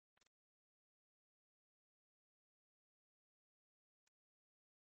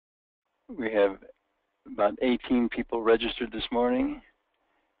We have about 18 people registered this morning,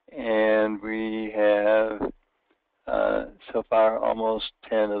 and we have so far almost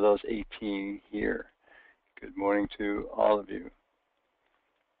 10 of those 18 here. Good morning to all of you.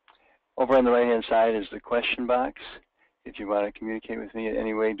 Over on the right-hand side is the question box. If you want to communicate with me in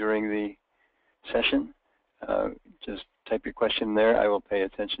any way during the session, just type your question there. I will pay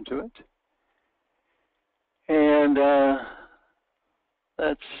attention to it. And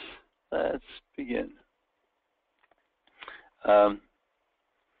let's begin. So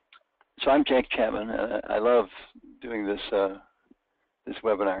I'm Jack Chapman. I love doing this this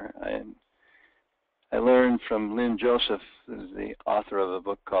webinar. I learned from Lynn Joseph, who's the author of a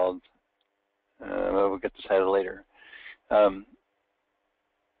book called, we'll get the title later. I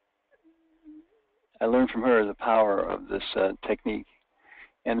learned from her the power of this technique.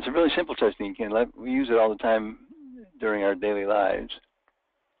 And it's a really simple technique, and we use it all the time during our daily lives.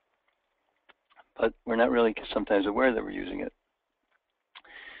 But we're not really sometimes aware that we're using it.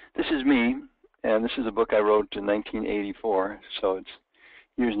 This is me, and this is a book I wrote in 1984, so it's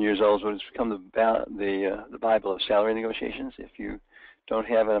years and years old, but it's become the Bible of salary negotiations. If you don't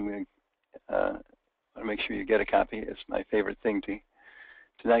have it, I'm going to want to make sure you get a copy. It's my favorite thing to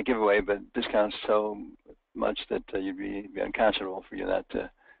not give away, but discounts so much that you'd be unconscionable for you not to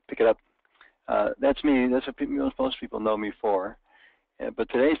pick it up. That's me. That's what most people know me for. But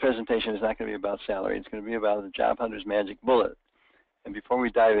today's presentation is not going to be about salary. It's going to be about the Job Hunter's Magic Bullet. And before we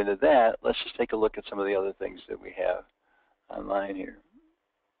dive into that, let's just take a look at some of the other things that we have online here.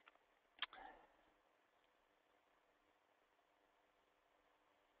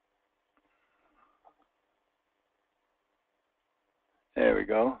 There we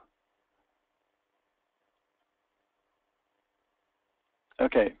go.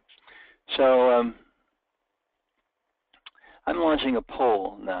 Okay, so I'm launching a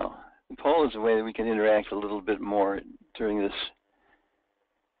poll now. The poll is a way that we can interact a little bit more during this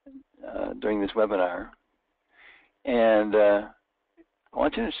webinar. And I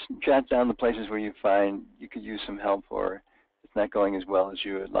want you to jot down the places where you find you could use some help or it's not going as well as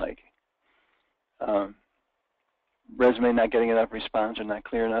you would like. Resume not getting enough response or not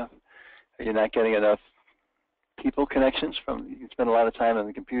clear enough? Are you not getting enough people connections? You can spend a lot of time on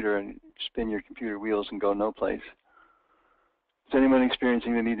the computer and spin your computer wheels and go no place. Is anyone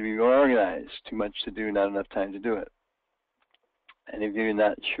experiencing the need to be more organized? Too much to do, not enough time to do it? Any of you are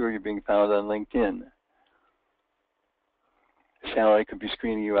not sure you're being found on LinkedIn? Salary could be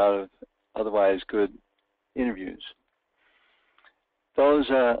screening you out of otherwise good interviews. Those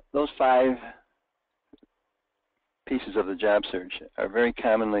 5 pieces of the job search are very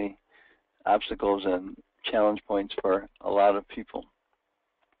commonly obstacles and challenge points for a lot of people.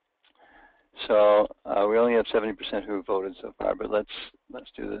 So we only have 70% who voted so far, but let's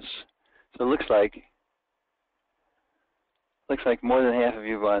do this. So it looks like more than half of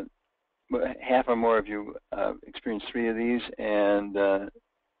you half or more of you experienced 3 of these, and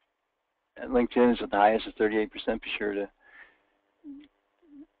LinkedIn is at the highest at 38%. Be sure to,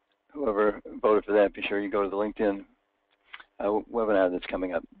 whoever voted for that, be sure you go to the LinkedIn webinar that's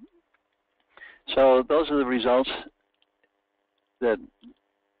coming up. So those are the results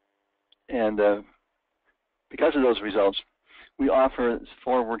and because of those results, we offer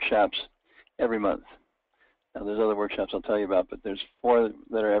 4 workshops every month. Now there's other workshops I'll tell you about, but there's 4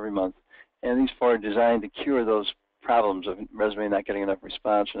 that are every month. And these 4 are designed to cure those problems of resume not getting enough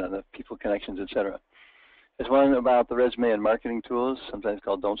response, not enough people connections, etc. There's one about the resume and marketing tools, sometimes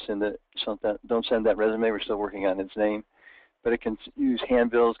called Don't Send That Resume. We're still working on its name. But it can use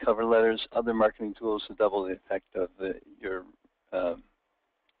handbills, cover letters, other marketing tools to double the effect of your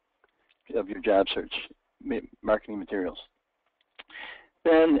job search marketing materials.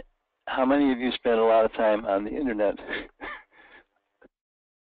 Then, how many of you spend a lot of time on the internet?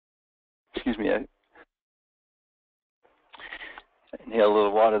 Excuse me, I inhaled a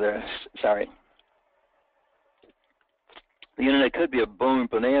little water there. Sorry. The internet could be a boom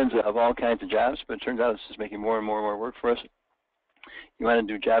bonanza of all kinds of jobs, but it turns out it's just making more and more work for us. You want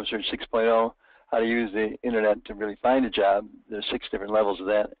to do Job Search 6.0, how to use the internet to really find a job. There's 6 different levels of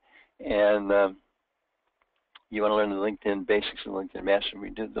that. And you want to learn the LinkedIn basics and LinkedIn Mastery.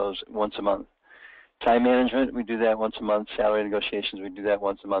 We do those once a month. Time management, we do that once a month. Salary negotiations, we do that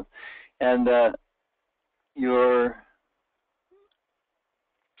once a month. And yours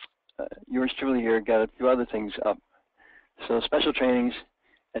truly here got a few other things up. So special trainings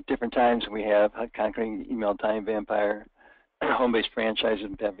at different times we have Conquering Email Time Vampire, Home-Based Franchises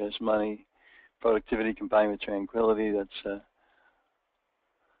and Fabulous Money, Productivity Combined with Tranquility. That's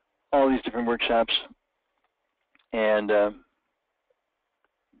all these different workshops. And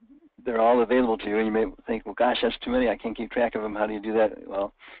they're all available to you, and you may think, well, gosh, that's too many. I can't keep track of them. How do you do that?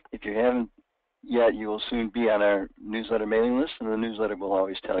 Well, if you haven't yet, you will soon be on our newsletter mailing list, and the newsletter will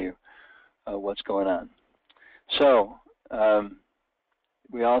always tell you what's going on. So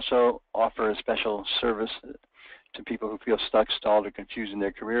we also offer a special service to people who feel stuck, stalled, or confused in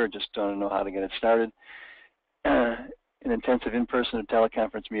their career, or just don't know how to get it started. An intensive in-person or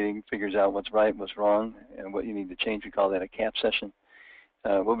teleconference meeting figures out what's right, what's wrong, and what you need to change. We call that a CAP session.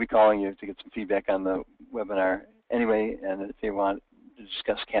 We'll be calling you to get some feedback on the webinar anyway, and if you want to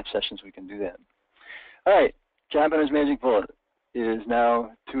discuss CAP sessions, we can do that. All right, Job Hunters Magic Bullet. It is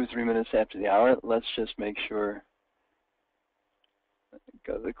now 2 or 3 minutes after the hour. Let's just make sure,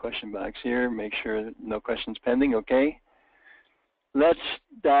 go to the question box here, make sure no questions pending, okay. Let's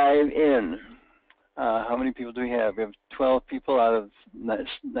dive in. How many people do we have? We have 12 people out of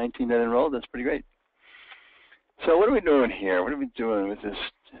 19 that enrolled. That's pretty great. So what are we doing here? What are we doing with this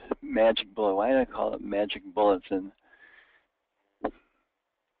magic bullet? Why do I call it magic bullets? And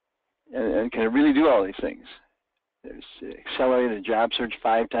can it really do all these things? There's accelerated job search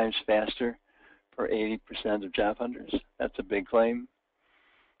 5 times faster for 80% of job hunters. That's a big claim.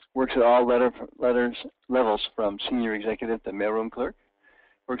 Works at all levels from senior executive to mailroom clerk.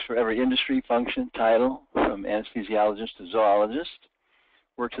 Works for every industry, function, title, from anesthesiologist to zoologist.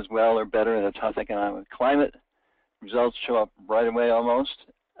 Works as well or better in a tough economic climate. Results show up right away almost.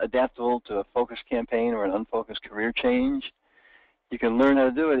 Adaptable to a focused campaign or an unfocused career change. You can learn how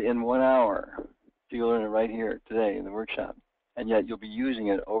to do it in 1 hour. You'll learn it right here today in the workshop. And yet you'll be using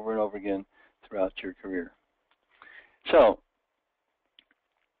it over and over again throughout your career. So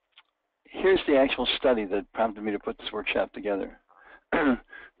here's the actual study that prompted me to put this workshop together.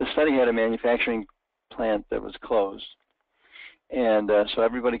 The study had a manufacturing plant that was closed. And so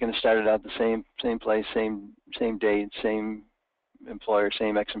everybody kind of started out the same place, same date, same employer,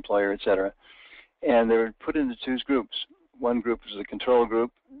 same ex-employer, etc. And they were put into 2 groups. One group is the control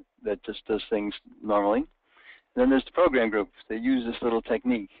group that just does things normally. And then there's the program group. They use this little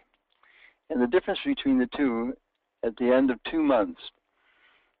technique. And the difference between the two at the end of 2 months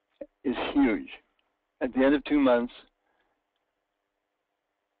is huge. At the end of 2 months,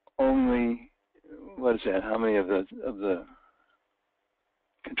 only, what is that? How many of the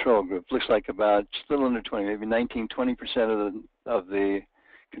control group? Looks like about just a little under 20, maybe 19–20% of the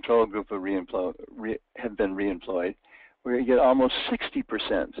control group have been reemployed. Where you get almost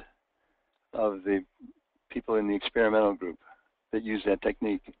 60% of the people in the experimental group that use that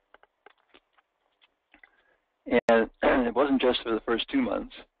technique. And it wasn't just for the first 2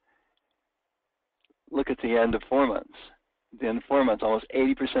 months. Look at the end of 4 months. At the end of 4 months, almost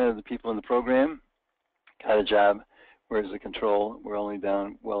 80% of the people in the program got a job, whereas the control were only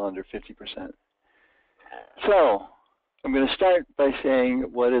down well under 50%. So I'm going to start by saying,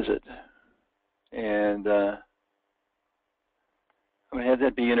 what is it? And I'm going to have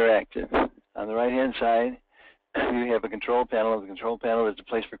that be interactive. On the right-hand side, you have a control panel. The control panel is a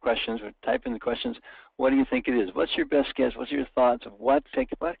place for questions. Type in the questions. What do you think it is? What's your best guess? What's your thoughts of what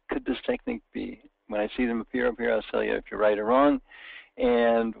could this technique be? When I see them appear up here, I'll tell you if you're right or wrong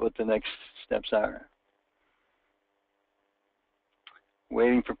and what the next steps are.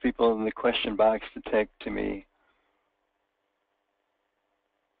 Waiting for people in the question box to type to me.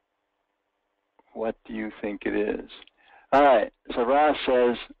 What do you think it is? All right, so Ross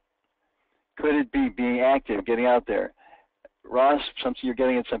says, could it be being active, getting out there? Ross, you're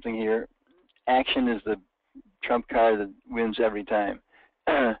getting at something here. Action is the trump card that wins every time.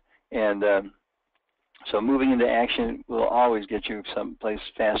 So moving into action will always get you someplace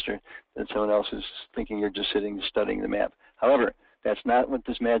faster than someone else who's thinking you're just sitting studying the map. However, that's not what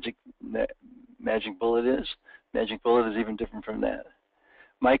this magic bullet is. Magic bullet is even different from that.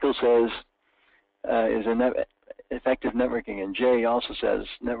 Michael says, is effective networking, and Jay also says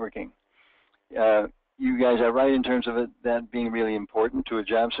networking. You guys are right in terms of that being really important to a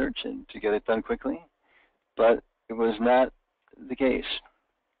job search and to get it done quickly, but it was not the case.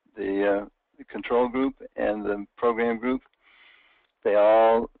 The control group and the program group, they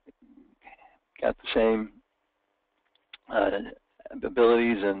all got the same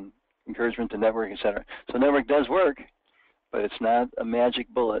abilities and encouragement to network, etc. So network does work, but it's not a magic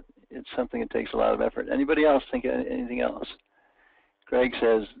bullet. It's something that takes a lot of effort. Anybody else think of anything else? Greg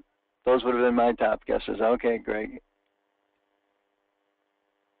says, those would have been my top guesses. Okay, Greg.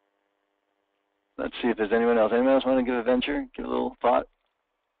 Let's see if there's anyone else. Anyone else want to give a venture? Give a little thought?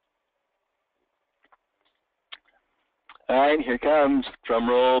 All right, here comes. Drum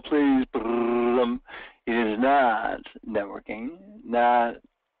roll, please. It is not networking, not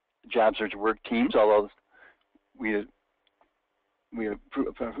job search work teams, although we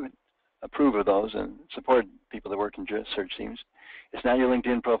approve of those and support people that work in search teams. It's not your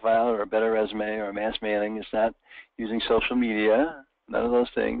LinkedIn profile or a better resume or a mass mailing. It's not using social media, none of those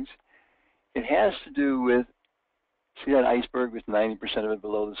things. It has to do with, see that iceberg with 90% of it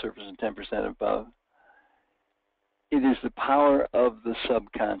below the surface and 10% above? It is the power of the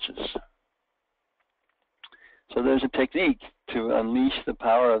subconscious. So there's a technique to unleash the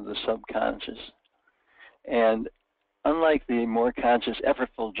power of the subconscious. And unlike the more conscious,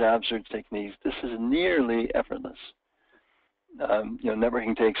 effortful job search techniques, this is nearly effortless.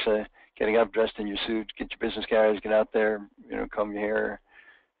 Networking takes getting up, dressed in your suit, get your business cards, get out there, comb your hair,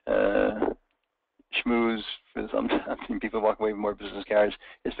 schmooze. I've seen people walk away with more business cards.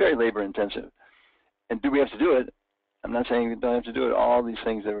 It's very labor intensive. And do we have to do it? I'm not saying we don't have to do it. All these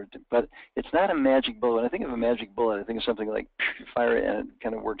things but it's not a magic bullet. When I think of a magic bullet, I think of something like fire it and it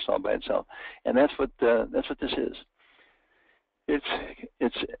kind of works all by itself. And that's what this is.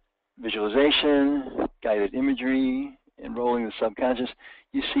 It's visualization, guided imagery, enrolling the subconscious.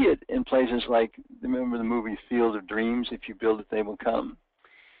 You see it in places like, remember the movie Field of Dreams? If you build it, they will come.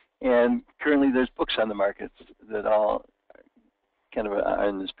 And currently there's books on the market that all kind of are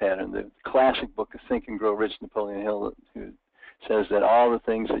in this pattern. The classic book, Think and Grow Rich, Napoleon Hill, who says that all the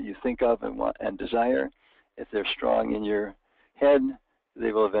things that you think of and want and desire, if they're strong in your head,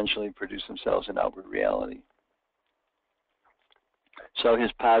 they will eventually produce themselves in outward reality. So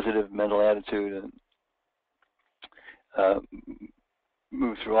his positive mental attitude and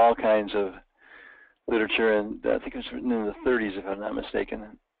moved through all kinds of literature, and I think it was written in the 30s, if I'm not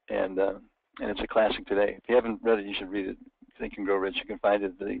mistaken, and it's a classic today. If you haven't read it, you should read it. Think and Grow Rich. You can find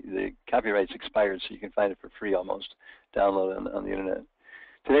it. The copyright's expired, so you can find it for free almost. Download it on the internet.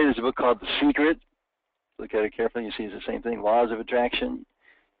 Today there's a book called The Secret. Look at it carefully. You see it's the same thing. Laws of Attraction.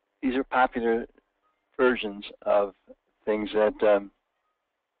 These are popular versions of things that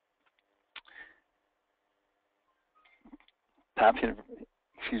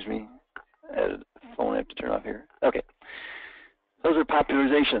excuse me. I had a phone I have to turn off here. Okay. Those are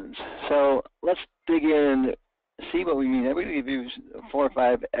popularizations. So let's dig in. See what we mean. I'm going to give you 4 or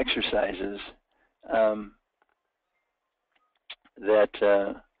 5 exercises that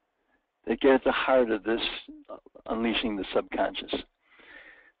get at the heart of this unleashing the subconscious.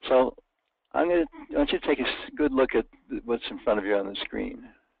 So I want you to take a good look at what's in front of you on the screen.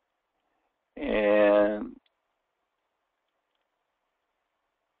 And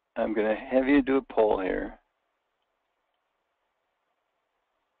I'm going to have you do a poll here.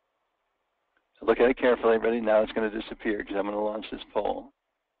 Look at it carefully, everybody. Now it's going to disappear because I'm going to launch this poll.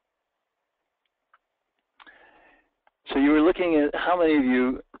 So you were looking at how many of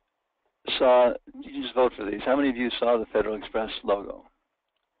you saw, you just vote for these, how many of you saw the Federal Express logo?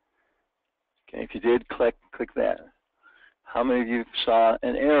 Okay, if you did, click that. How many of you saw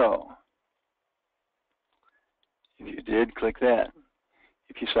an arrow? If you did, click that.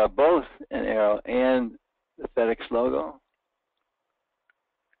 If you saw both an arrow and the FedEx logo,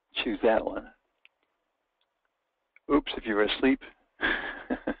 choose that one. Oops, if you were asleep.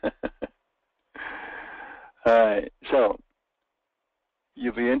 All right, so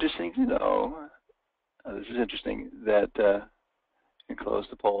you'll be interesting to know, this is interesting, that, you can close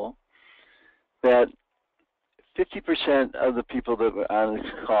the poll, that 50% of the people that were on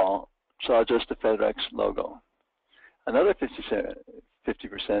this call saw just the FedEx logo. Another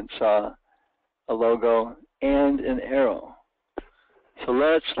 50% saw a logo and an arrow. So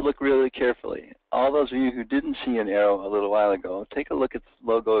let's look really carefully. All those of you who didn't see an arrow a little while ago, take a look at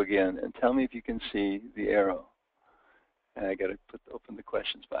the logo again and tell me if you can see the arrow. And I got to open the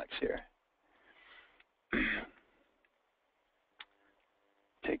questions box here.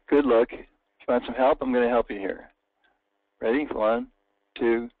 Take a good look. If you want some help, I'm going to help you here. Ready? 1,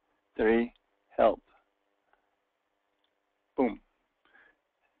 2, 3, help. Boom.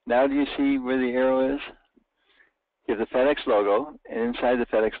 Now do you see where the arrow is? You have the FedEx logo, and inside the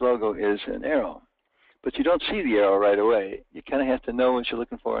FedEx logo is an arrow. But you don't see the arrow right away. You kind of have to know what you're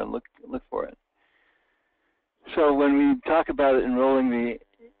looking for and look for it. So when we talk about enrolling the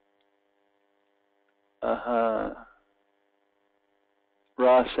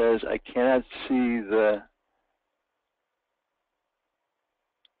Ross says, I cannot see the,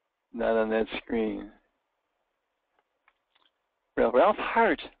 not on that screen. Ralph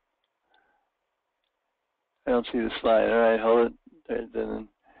Hart. I don't see the slide. All right, hold it. Then.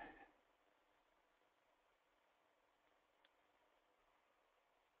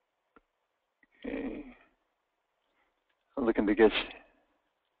 Okay. I'm looking to get.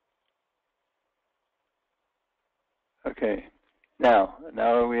 Okay. Now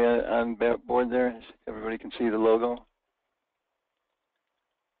are we on board there? Everybody can see the logo.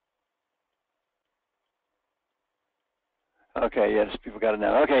 Okay, yes, people got it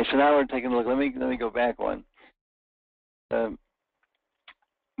now. Okay, so now we're taking a look. Let me go back one.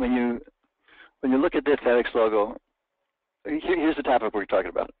 When you look at the FedEx logo, here's the topic we're talking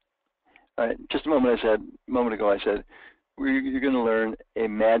about. All right, just a moment ago I said you're going to learn a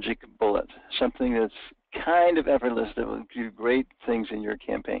magic bullet, something that's kind of effortless that will do great things in your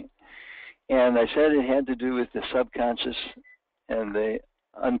campaign. And I said it had to do with the subconscious and the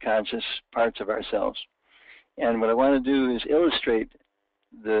unconscious parts of ourselves. And what I want to do is illustrate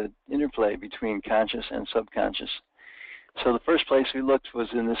the interplay between conscious and subconscious. So the first place we looked was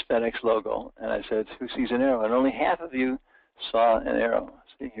in this FedEx logo, and I said, who sees an arrow? And only half of you saw an arrow.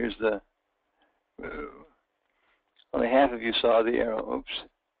 See, here's the, only half of you saw the arrow. Oops.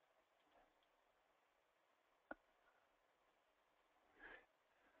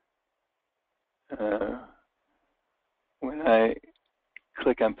 When I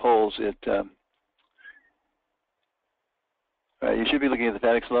click on polls, you should be looking at the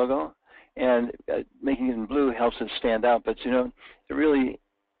FedEx logo, and making it in blue helps it stand out. But you know, it really,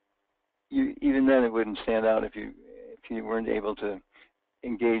 even then, it wouldn't stand out if you weren't able to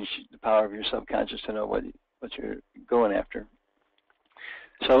engage the power of your subconscious to know what you're going after.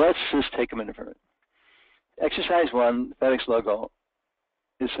 So let's just take a minute for it. Exercise 1, the FedEx logo,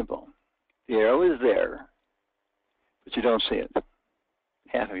 is simple. The arrow is there, but you don't see it.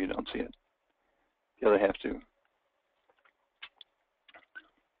 Half of you don't see it. The other half do.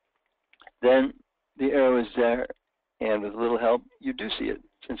 Then the arrow is there, and with a little help, you do see it.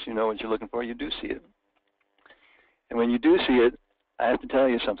 Since you know what you're looking for, you do see it. And when you do see it, I have to tell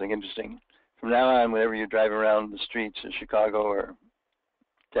you something interesting. From now on, whenever you drive around the streets of Chicago or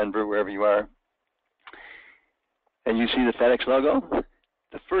Denver, wherever you are, and you see the FedEx logo,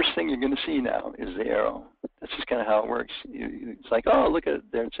 the first thing you're going to see now is the arrow. That's just kind of how it works. It's like, oh, look at it,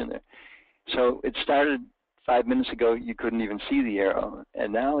 there, it's in there. So it started 5 minutes ago, you couldn't even see the arrow,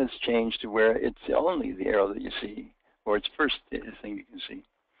 and now it's changed to where it's only the arrow that you see, or it's first thing you can see.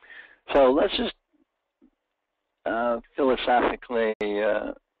 So let's just philosophically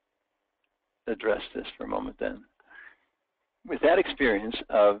address this for a moment then. With that experience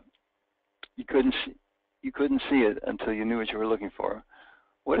of you couldn't see it until you knew what you were looking for,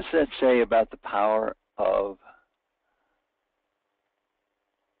 what does that say about the power of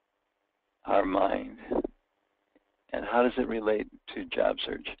our mind? And how does it relate to job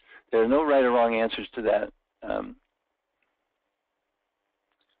search? There are no right or wrong answers to that. I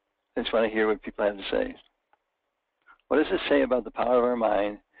just want to hear what people have to say. What does this say about the power of our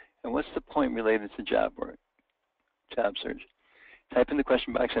mind, and what's the point related to job search? Type in the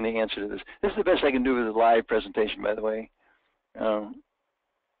question box any answer to this. This is the best I can do with a live presentation, by the way.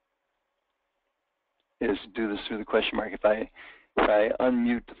 Is do this through the question mark. If I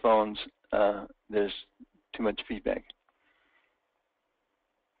unmute the phones, there's too much feedback.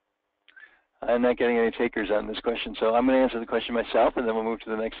 I'm not getting any takers on this question, so I'm going to answer the question myself, and then we'll move to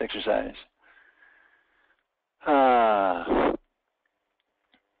the next exercise.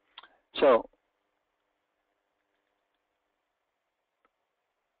 So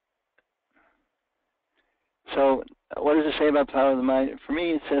what does it say about the power of the mind? For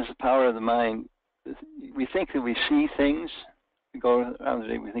me, it says the power of the mind. We think that we see things. We go around the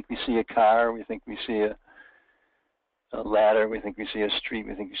day, we think we see a car, we think we see a ladder, we think we see a street,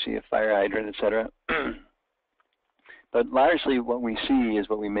 we think we see a fire hydrant, etc. But largely what we see is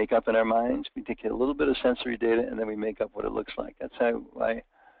what we make up in our minds. We take a little bit of sensory data and then we make up what it looks like. That's why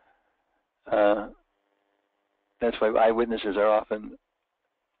eyewitnesses are often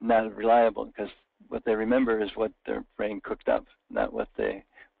not reliable, because what they remember is what their brain cooked up, not what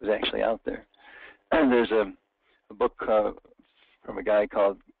was actually out there. And there's a book from a guy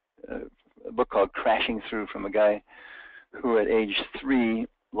called a book called Crashing Through, from a guy who at age 3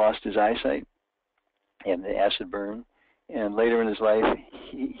 lost his eyesight and the acid burn, and later in his life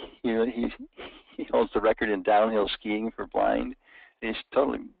he holds the record in downhill skiing for blind. He's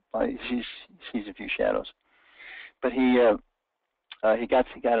totally blind. He sees a few shadows, but he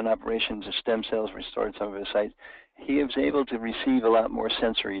got an operation. The stem cells restored some of his sight. He was able to receive a lot more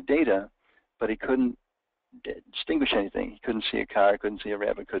sensory data, but he couldn't distinguish anything. He couldn't see a car, couldn't see a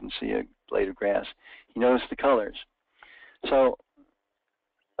rabbit, couldn't see a blade of grass. He noticed the colors. So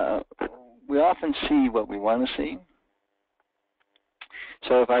we often see what we want to see.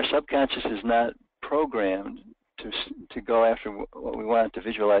 So if our subconscious is not programmed to go after what we want, to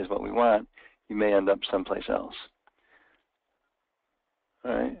visualize what we want, you may end up someplace else.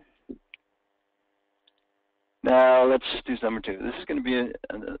 All right. Now let's do number 2. This is going to be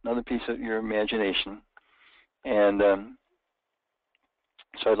another piece of your imagination. And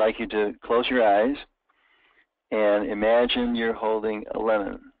so I'd like you to close your eyes and imagine you're holding a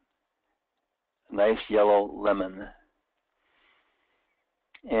lemon, a nice yellow lemon.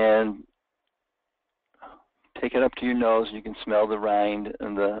 And take it up to your nose. You can smell the rind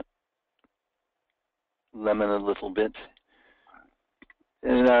and the lemon a little bit.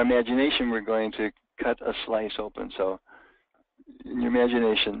 And in our imagination, we're going to cut a slice open. So in your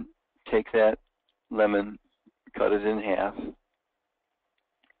imagination, take that lemon, cut it in half,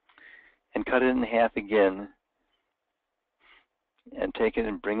 and cut it in half again, and take it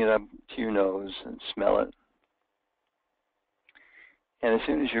and bring it up to your nose and smell it. And as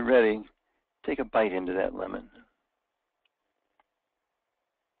soon as you're ready, take a bite into that lemon.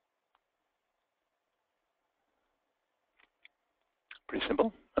 Pretty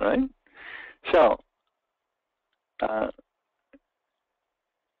simple, all right? So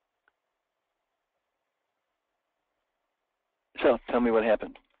tell me what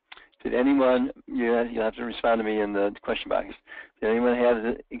happened. Did anyone, you'll have to respond to me in the question box, did anyone have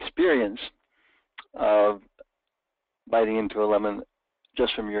the experience of biting into a lemon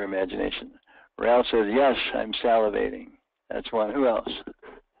just from your imagination? Ralph says, yes, I'm salivating. That's one. Who else?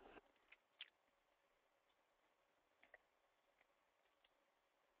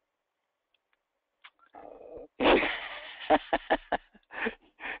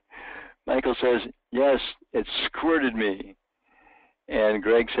 Michael says, yes, it squirted me. And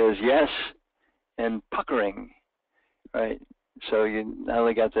Greg says, yes, and puckering, right? So you not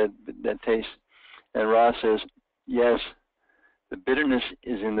only got that taste. And Ross says, yes, the bitterness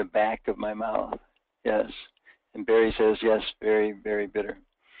is in the back of my mouth. Yes. And Barry says, yes, very, very bitter.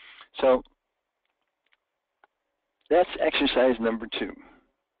 So that's exercise number 2.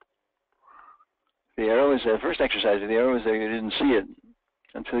 The arrow is the first exercise. The arrow is there. You didn't see it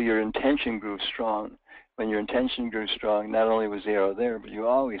until your intention grew strong. When your intention grew strong, not only was the arrow there, but you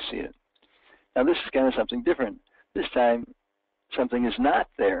always see it. Now this is kind of something different. This time, something is not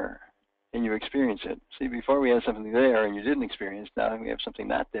there, and you experience it. See, before we had something there and you didn't experience. Now we have something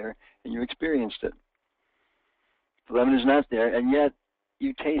not there, and you experienced it. The lemon is not there, and yet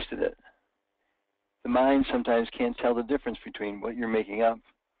you tasted it. The mind sometimes can't tell the difference between what you're making up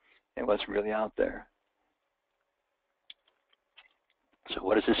and what's really out there. So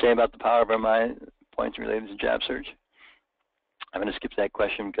what does it say about the power of our mind? Points related to job search? I'm going to skip that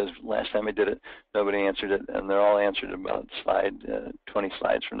question because last time I did it, nobody answered it, and they're all answered about 20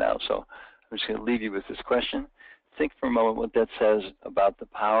 slides from now. So I'm just going to leave you with this question. Think for a moment what that says about the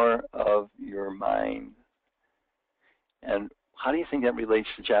power of your mind. And how do you think that relates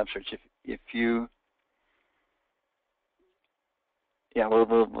to job search? If you, yeah,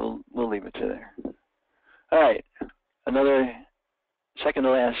 we'll leave it to there. All right, another second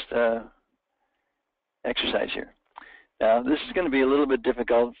to last exercise here. Now, this is going to be a little bit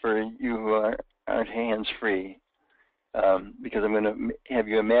difficult for you who aren't hands-free because I'm going to have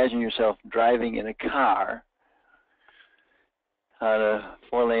you imagine yourself driving in a car on a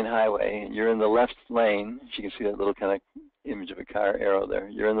 4-lane highway. You're in the left lane. As you can see that little kind of image of a car arrow there.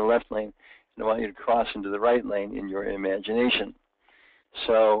 You're in the left lane, and I want you to cross into the right lane in your imagination.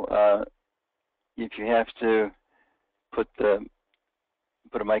 So if you have to put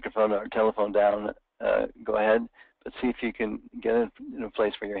a microphone or a telephone down, go ahead, but see if you can get it in a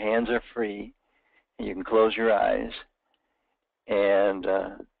place where your hands are free and you can close your eyes, and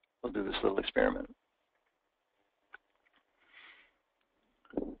we'll do this little experiment.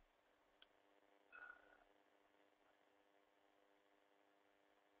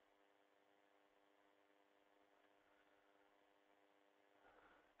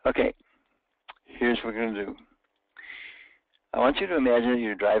 Okay, here's what we're going to do. I want you to imagine that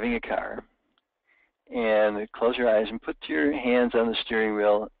you're driving a car, and close your eyes and put your hands on the steering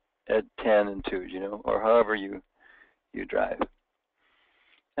wheel at 10 and 2, or however you drive.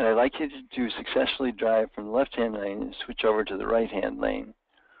 And I'd like you to successfully drive from the left-hand lane and switch over to the right-hand lane.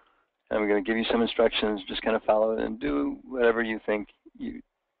 And I'm going to give you some instructions. Just kind of follow it and do whatever you think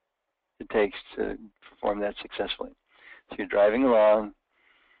it takes to perform that successfully. So you're driving along,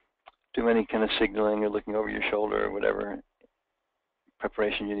 do any kind of signaling or looking over your shoulder or whatever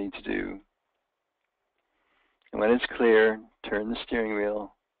preparation you need to do. And when it's clear, turn the steering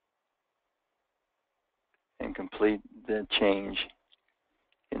wheel and complete the change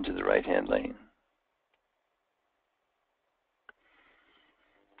into the right-hand lane.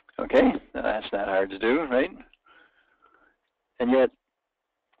 Okay, now that's not hard to do, right? And yet,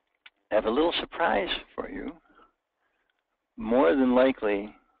 I have a little surprise for you. More than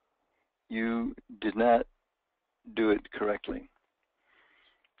likely, you did not do it correctly.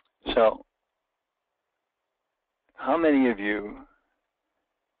 So, how many of you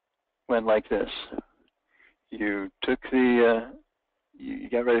went like this? You took the, you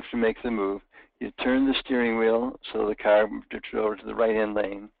got ready to make the move. You turned the steering wheel so the car drifted over to the right-hand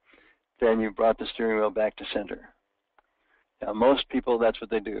lane. Then you brought the steering wheel back to center. Now, most people, that's what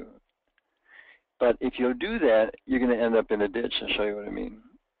they do. But if you do that, you're going to end up in a ditch. I'll show you what I mean.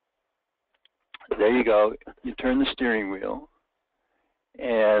 There you go. You turn the steering wheel,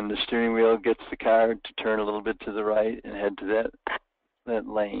 and the steering wheel gets the car to turn a little bit to the right and head to that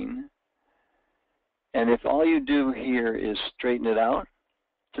lane. And if all you do here is straighten it out,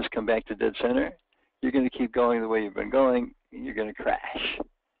 just come back to dead center, you're going to keep going the way you've been going, and you're going to crash.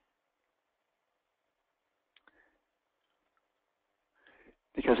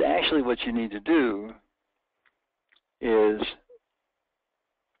 Because actually what you need to do is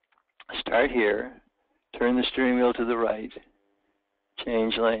start here, turn the steering wheel to the right,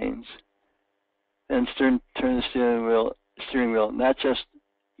 change lanes, then turn the steering wheel not just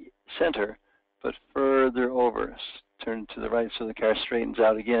center, but further over, turn to the right so the car straightens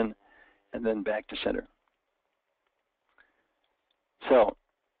out again, and then back to center. So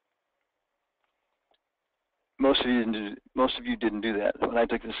most of you didn't do that. When I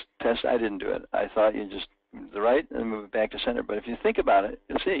took this test, I didn't do it. I thought you just move to the right and move it back to center. But if you think about it,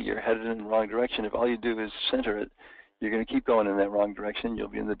 you'll see you're headed in the wrong direction. If all you do is center it, you're going to keep going in that wrong direction. You'll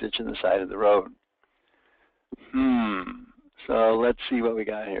be in the ditch on the side of the road. So let's see what we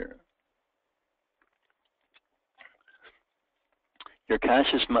got here. Your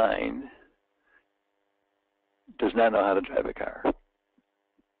conscious mind does not know how to drive a car.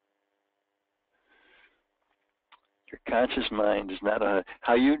 Your conscious mind does not know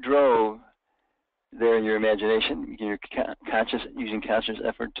how you drove there in your imagination, using conscious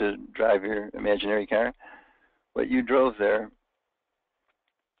effort to drive your imaginary car. What you drove there,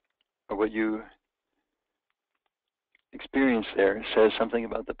 or what you experienced there, says something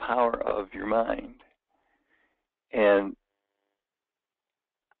about the power of your mind. And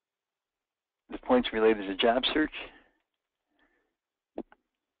the points related to job search.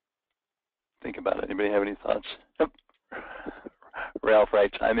 Think about it. Anybody have any thoughts? Yep. Ralph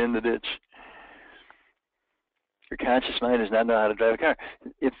writes, I'm in the ditch. Your conscious mind does not know how to drive a car.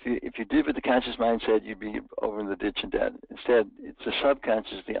 If you did what the conscious mind said, you'd be over in the ditch and dead. Instead, it's the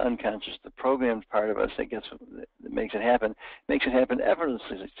subconscious, the unconscious, the programmed part of us that makes it happen. Makes it happen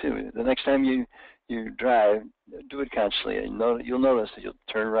effortlessly too. The next time you drive, do it consciously, and you'll notice that you'll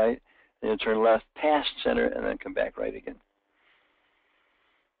turn right, then you'll turn left past center, and then come back right again.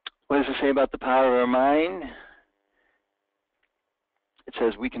 What does it say about the power of our mind? It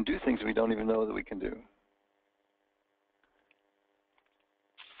says we can do things we don't even know that we can do.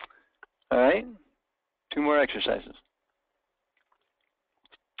 All right, 2 more exercises.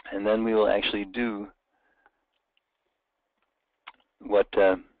 And then we will actually do what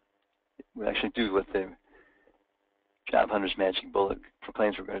the Job Hunter's Magic Bullet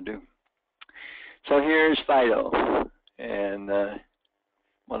proclaims we're going to do. So here's Fido, and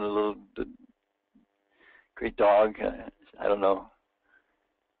one of the great dog. I don't know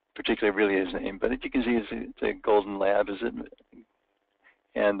particularly really his name, but as you can see, it's a golden lab, is it?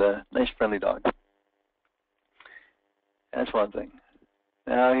 And a nice friendly dog. That's one thing.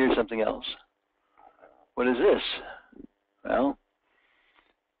 Now here's something else. What is this? Well,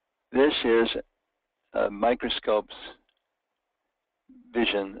 this is a microscope's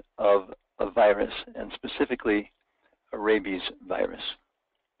vision of a virus, and specifically a rabies virus.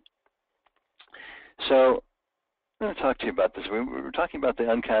 So I'm going to talk to you about this. We were talking about the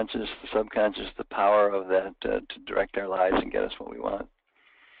unconscious, the subconscious, the power of that to direct our lives and get us what we want.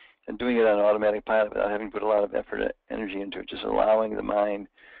 And doing it on automatic pilot without having to put a lot of effort and energy into it, just allowing the mind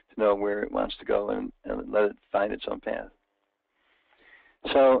to know where it wants to go and let it find its own path.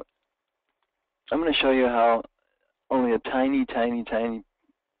 So I'm going to show you how only a tiny, tiny, tiny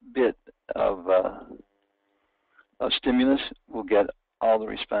bit of stimulus will get all the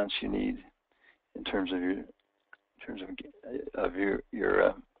response you need in terms of your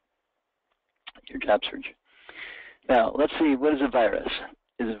job search. Now let's see, what is a virus?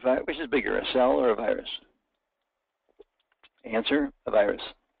 Which is bigger, a cell or a virus? Answer, a virus.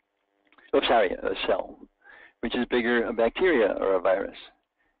 Oh, sorry, a cell. Which is bigger, a bacteria or a virus?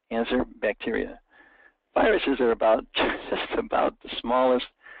 Answer, bacteria. Viruses are just about the smallest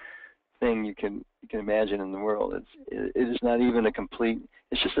thing you can imagine in the world. It is not even a complete,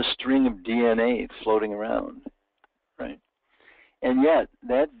 it's just a string of DNA floating around, right? And yet,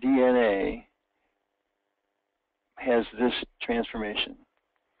 that DNA has this transformation.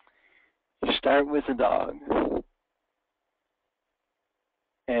 You start with a dog,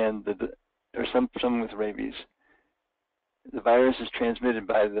 and or someone with rabies. The virus is transmitted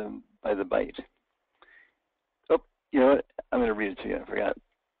by the bite. You know what? I'm going to read it to you. I forgot.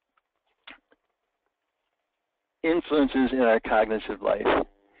 Influences in our cognitive life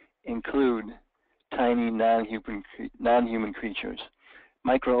include tiny non-human creatures.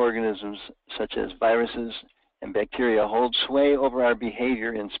 Microorganisms such as viruses and bacteria hold sway over our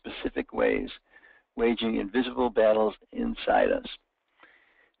behavior in specific ways, waging invisible battles inside us.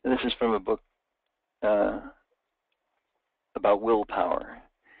 And this is from a book about willpower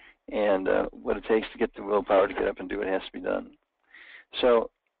and what it takes to get the willpower to get up and do what has to be done. So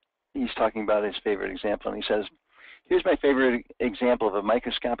he's talking about his favorite example, and he says, here's my favorite example of a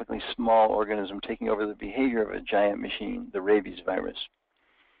microscopically small organism taking over the behavior of a giant machine, the rabies virus.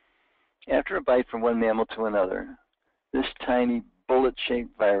 After a bite from one mammal to another, this tiny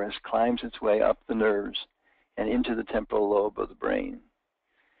bullet-shaped virus climbs its way up the nerves and into the temporal lobe of the brain.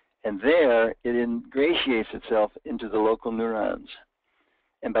 And there, it ingratiates itself into the local neurons.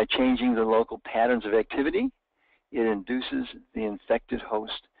 And by changing the local patterns of activity, it induces the infected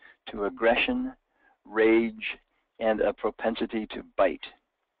host to aggression, rage, and a propensity to bite.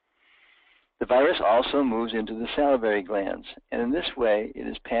 The virus also moves into the salivary glands, and in this way, it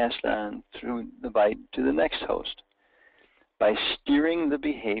is passed on through the bite to the next host. By steering the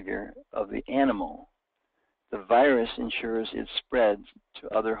behavior of the animal, the virus ensures it spreads to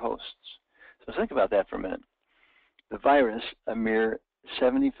other hosts. So think about that for a minute. The virus, a mere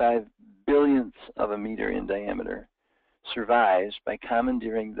 75 billionths of a meter in diameter, survives by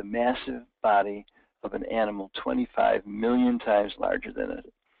commandeering the massive body of an animal 25 million times larger than it.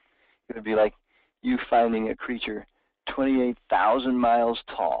 It would be like you finding a creature 28,000 miles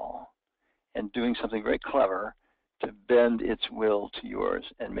tall and doing something very clever to bend its will to yours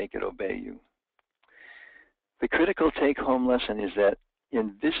and make it obey you. The critical take-home lesson is that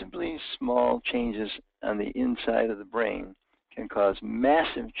invisibly small changes on the inside of the brain can cause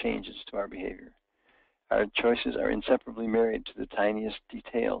massive changes to our behavior. Our choices are inseparably married to the tiniest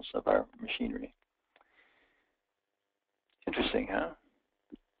details of our machinery. Interesting, huh?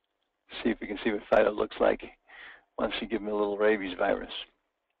 See if we can see what Fido looks like once you give him a little rabies virus.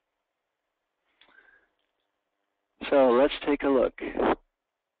 So let's take a look.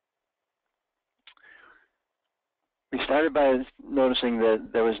 We started by noticing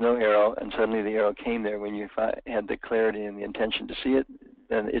that there was no arrow, and suddenly the arrow came there when you had the clarity and the intention to see it,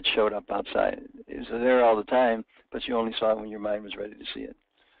 then it showed up outside. It was there all the time, but you only saw it when your mind was ready to see it.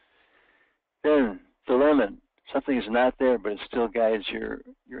 Then, dilemma. Something is not there, but it still guides your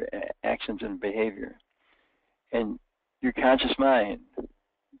actions and behavior. And your conscious mind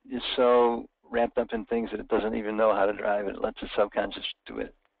is so wrapped up in things that it doesn't even know how to drive it. It lets the subconscious do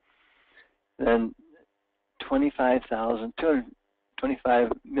it. Then 25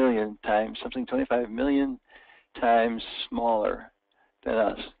 million times, something 25 million times smaller than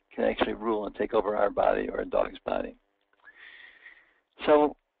us can actually rule and take over our body or a dog's body.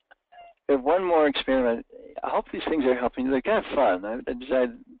 So one more experiment. I hope these things are helping you. They're kind of fun. I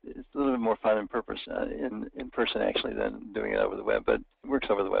decided it's a little bit more fun in person actually than doing it over the web, but it works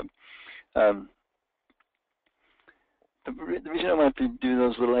over the web. The reason I want to do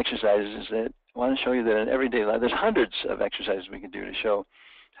those little exercises is that I want to show you that in everyday life, there's hundreds of exercises we can do to show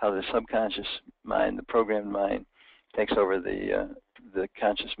how the subconscious mind, the programmed mind, takes over the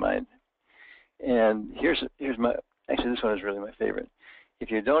conscious mind. And here's my, actually this one is really my favorite. If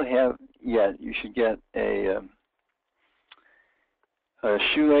you don't have yet, you should get a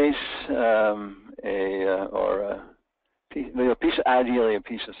shoelace, or a piece, ideally a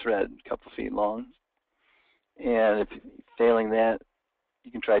piece of thread, a couple feet long. And if failing that,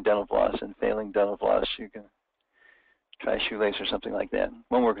 you can try dental floss, and failing dental floss, you can try shoelace or something like that.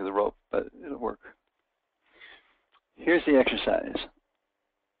 Won't work with a rope, but it'll work. Here's the exercise.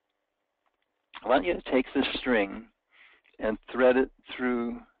 I want you to take this string and thread it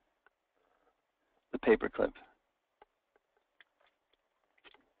through the paper clip,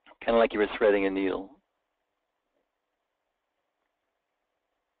 kind of like you were threading a needle.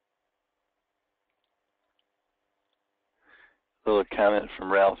 A little comment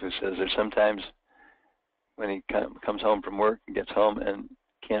from Ralph who says there's sometimes when he comes home from work and gets home and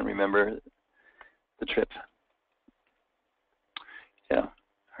can't remember the trip. Yeah.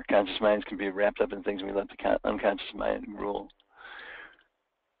 Our conscious minds can be wrapped up in things and we let the unconscious mind rule.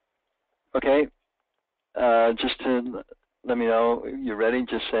 Okay, just to let me know you're ready,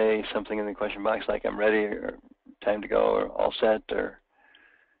 just say something in the question box like I'm ready, or time to go, or all set, or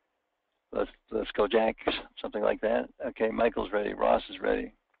let's go Jack, something like that. Okay, Michael's ready, Ross is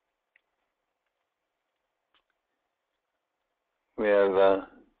ready. We have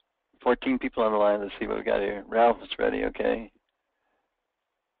 14 people on the line. Let's see what we got here. Ralph is ready, okay.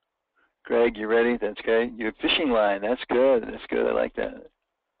 Greg, you ready? That's great. Your fishing line. That's good. That's good. I like that.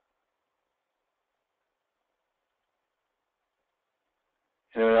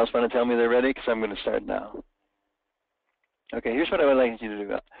 Anyone else want to tell me they're ready? Because I'm going to start now. Okay, here's what I would like you to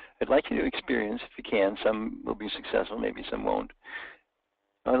do. I'd like you to experience, if you can, some will be successful, maybe some won't.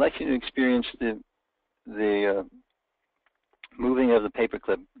 I'd like you to experience the moving of the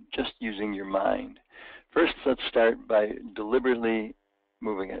paperclip just using your mind. First, let's start by deliberately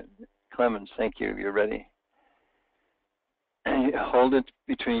moving it. Clemens, thank you. You're ready. And hold it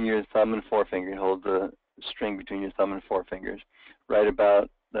between your thumb and forefinger. Hold the string between your thumb and forefingers, right about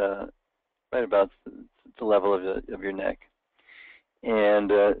the level of your neck.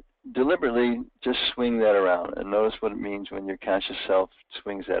 And deliberately just swing that around and notice what it means when your conscious self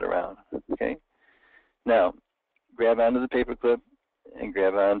swings that around. Okay? Now, grab onto the paperclip and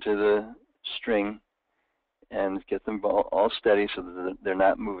grab onto the string and get them all steady so that they're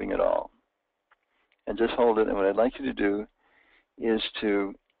not moving at all. And just hold it. And what I'd like you to do is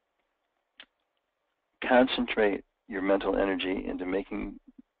to concentrate your mental energy into making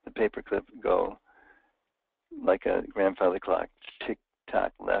the paperclip go like a grandfather clock,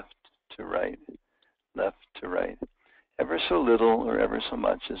 tick-tock, left to right, ever so little or ever so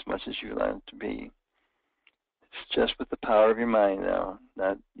much as you want it to be. It's just with the power of your mind now,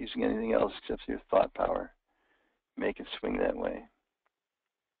 not using anything else except your thought power. Make it swing that way.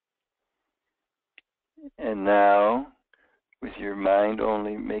 And now, with your mind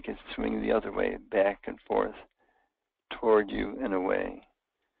only, make it swing the other way, back and forth, toward you and away,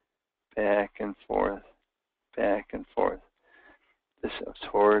 back and forth, back and forth. This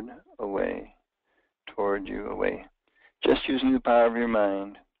toward, away, toward you, away. Just using the power of your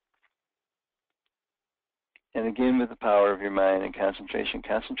mind. And again, with the power of your mind and concentration,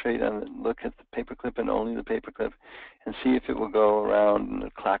 concentrate on the look at the paperclip and only the paperclip, and see if it will go around in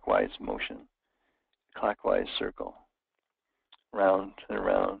a clockwise motion, clockwise circle, round and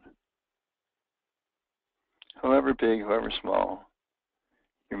around. However big, however small,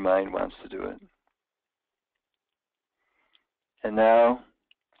 your mind wants to do it. And now,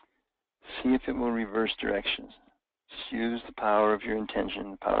 see if it will reverse directions. Just use the power of your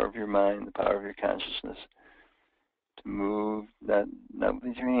intention, the power of your mind, the power of your consciousness to move, not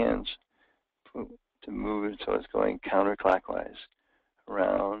with your hands, to move it so it's going counterclockwise,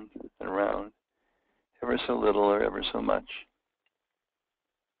 around and around, ever so little or ever so much.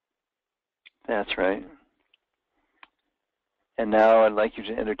 That's right. And now I'd like you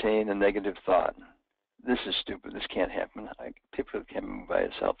to entertain a negative thought. This is stupid. This can't happen. Paperclip can't move by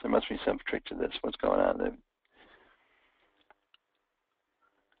itself. There must be some trick to this. What's going on there?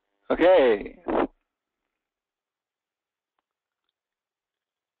 Okay.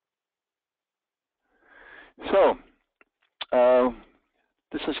 So,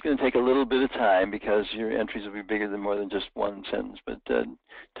 this is going to take a little bit of time because your entries will be bigger than more than just one sentence. But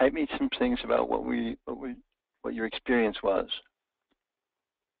type me some things about what your experience was.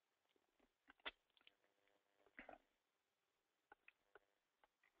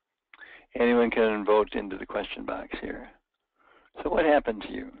 Anyone can vote into the question box here. So what happened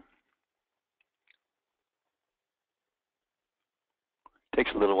to you? It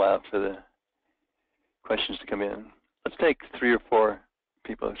takes a little while for the questions to come in. Let's take 3 or 4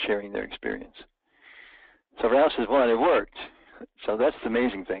 people sharing their experience. So Ralph says, well, it worked. So that's the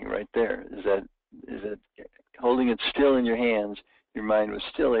amazing thing right there, is that holding it still in your hands, your mind was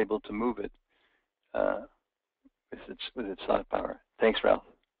still able to move it with its thought power. Thanks, Ralph.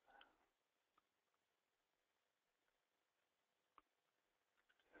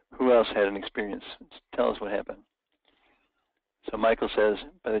 Who else had an experience? Tell us what happened. So Michael says,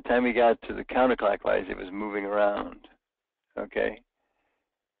 by the time we got to the counterclockwise, it was moving around. Okay.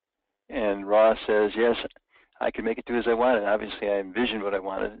 And Ross says, yes, I could make it do as I wanted. Obviously, I envisioned what I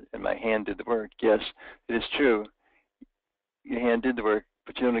wanted, and my hand did the work. Yes, it is true. Your hand did the work,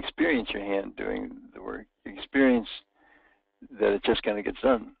 but you don't experience your hand doing the work. You experience that it just kind of gets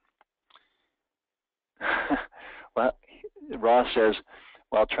done. Well, Ross says,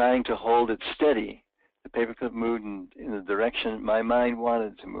 while trying to hold it steady, the paperclip moved in the direction my mind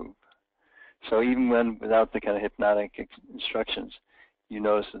wanted to move. So even without the kind of hypnotic instructions, you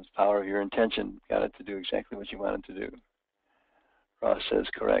notice that the power of your intention got it to do exactly what you wanted to do. Ross says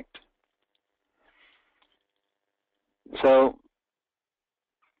correct. So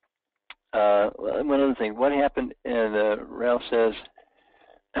one other thing, what happened, and Ralph says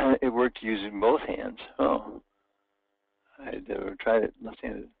it worked using both hands. Oh, I never tried it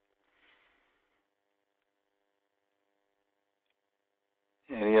left-handed.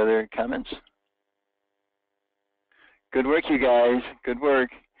 Any other comments? Good work, you guys. Good work.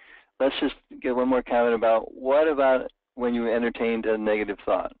 let's just get one more comment about what about when you entertained a negative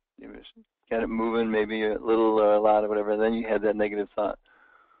thought? You got it moving, maybe a little or a lot or whatever, and then you had that negative thought.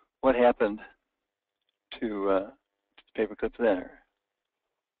 What happened to the paperclip then?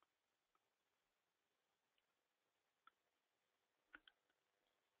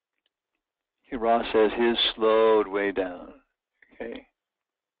 Okay, Ross says his slowed way down. Okay.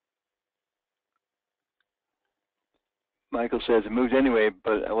 Michael says it moved anyway,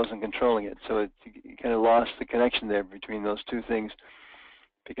 but I wasn't controlling it. So you kind of lost the connection there between those two things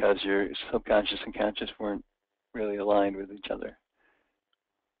because your subconscious and conscious weren't really aligned with each other.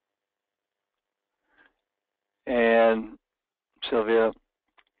 And Sylvia,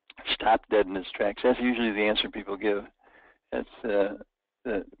 stop dead in its tracks. That's usually the answer people give. That's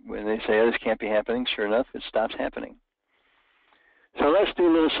when they say, oh, this can't be happening, sure enough, it stops happening. So let's do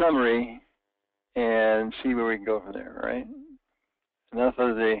a little summary and see where we can go from there, all right? Enough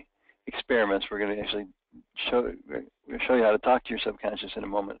of the experiments. We're going to actually show you how to talk to your subconscious in a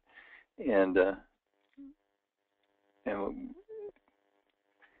moment. And yeah,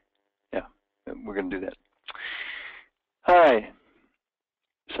 we're going to do that. All right.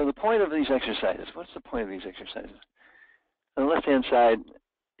 So the point of these exercises, what's the point of these exercises? On the left-hand side,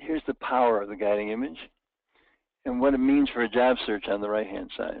 here's the power of the guiding image and what it means for a job search on the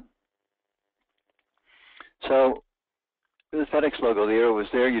right-hand side. So with the FedEx logo, the arrow was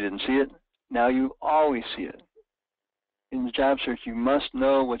there, you didn't see it. Now you always see it. In the job search, you must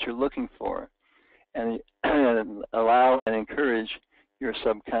know what you're looking for and allow and encourage your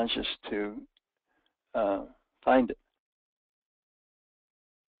subconscious to find it.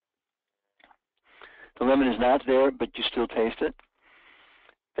 The lemon is not there, but you still taste it.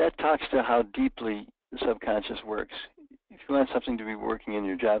 That talks to how deeply the subconscious works. If you want something to be working in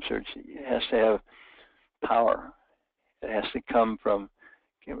your job search, it has to have power. It has to come from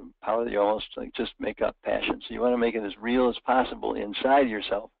power that you almost like just make up passion. So you want to make it as real as possible inside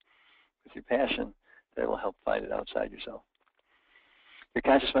yourself with your passion. That will help find it outside yourself. Your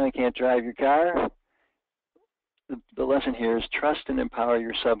conscious mind can't drive your car. The lesson here is trust and empower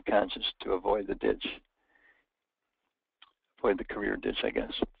your subconscious to avoid the ditch. Avoid the career ditch, I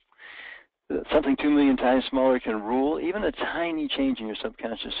guess. Something 2 million times smaller can rule. Even a tiny change in your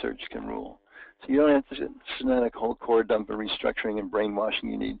subconscious search can rule. So you don't have to, it's not a whole core dump of restructuring and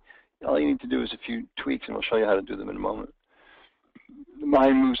brainwashing you need. All you need to do is a few tweaks, and we'll show you how to do them in a moment. The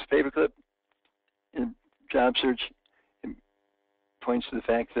mind moves the paperclip in job search. It points to the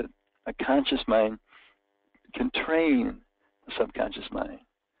fact that a conscious mind can train the subconscious mind.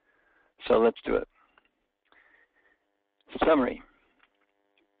 So let's do it. Summary.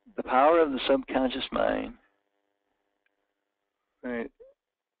 The power of the subconscious mind. Right.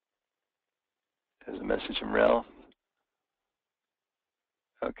 There's a message from Ralph.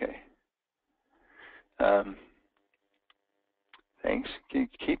 Okay. Thanks.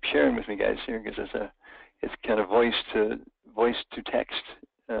 Keep sharing with me, guys, here, because it's kind of voice to text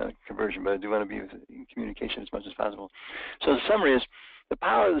conversion, but I do want to be in communication as much as possible. So the summary is the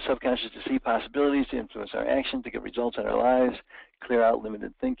power of the subconscious to see possibilities, to influence our action, to get results in our lives, clear out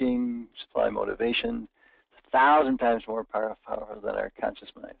limited thinking, supply motivation, 1,000 times more powerful than our conscious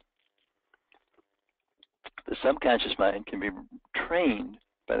mind. The subconscious mind can be trained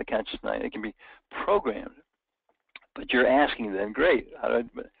by the conscious mind. It can be programmed. But you're asking then, great,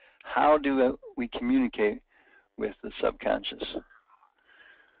 how do we communicate with the subconscious?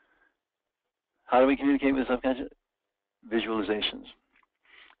 How do we communicate with the subconscious? Visualizations.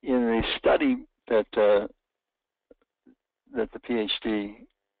 In a study that the PhD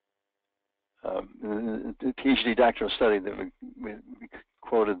doctoral study that we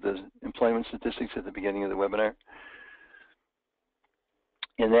quoted the employment statistics at the beginning of the webinar.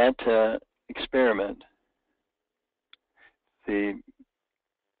 In that experiment, the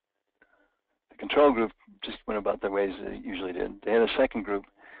control group just went about their ways as they usually did. They had a second group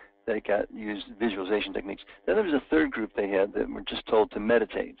that used visualization techniques. Then there was a third group they had that were just told to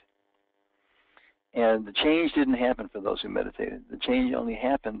meditate. And the change didn't happen for those who meditated. The change only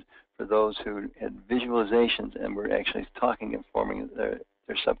happened for those who had visualizations and were actually talking and forming their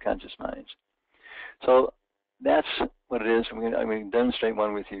subconscious minds. So that's what it is. I'm going to demonstrate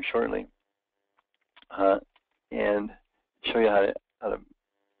one with you shortly and show you how to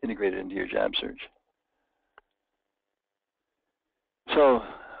integrate it into your job search. So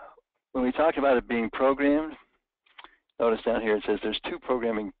when we talk about it being programmed, notice down here it says there's 2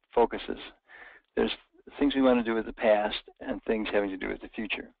 programming focuses. There's things we want to do with the past and things having to do with the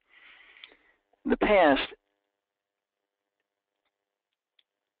future. In the past,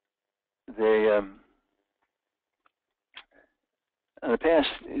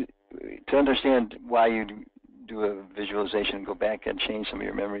 to understand why you do a visualization, go back and change some of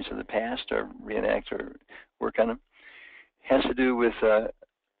your memories of the past or reenact or work on them, has to do with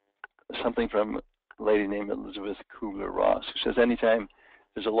something from a lady named Elizabeth Kubler-Ross, who says anytime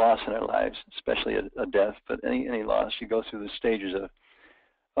there's a loss in our lives, especially a death, but any loss, you go through the stages of,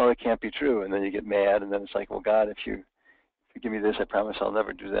 oh, it can't be true, and then you get mad, and then it's like, well, God, if you give me this, I promise I'll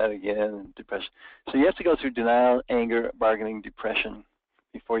never do that again, and depression. So you have to go through denial, anger, bargaining, depression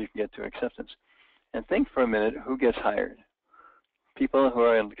before you can get to acceptance. And think for a minute, who gets hired? People who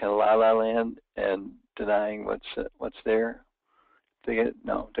are in kind of la-la land and denying what's there.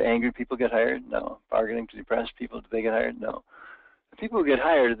 No. Do angry people get hired? No. Bargaining to depressed people, do they get hired? No. The people who get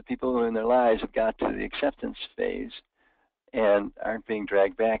hired are the people who in their lives have got to the acceptance phase and aren't being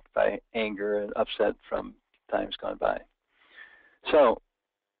dragged back by anger and upset from times gone by. So,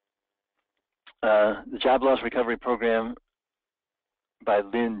 the Job Loss Recovery Program by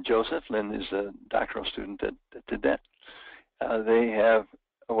Lynn Joseph. Lynn is a doctoral student that did that. They have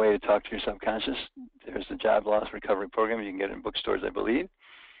a way to talk to your subconscious. There's the Job Loss Recovery Program. You can get it in bookstores, I believe.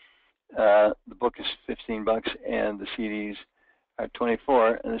 The book is $15, and the CDs are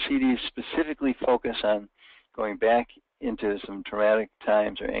 $24. And the CDs specifically focus on going back into some traumatic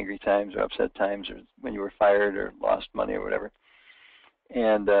times or angry times or upset times or when you were fired or lost money or whatever.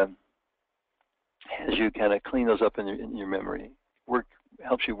 And as you kind of clean those up in your memory,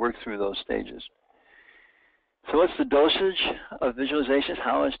 helps you work through those stages. So what's the dosage of visualizations?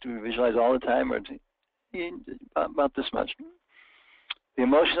 How much do we visualize all the time? Or about this much. The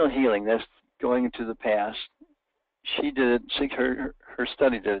emotional healing, that's going into the past. She did it, her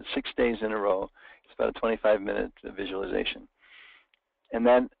study did it 6 days in a row. It's about a 25-minute visualization. And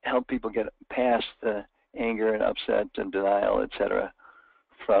that helped people get past the anger and upset and denial, etc.,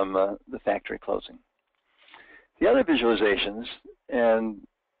 from the factory closing. The other visualizations, and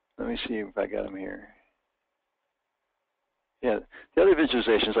let me see if I got them here. Yeah, the other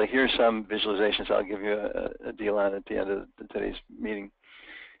visualizations, like here's some visualizations I'll give you a deal on at the end of today's meeting.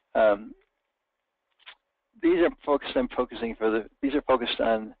 These are focused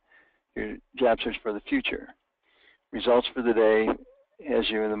on your job search for the future. Results for the day, as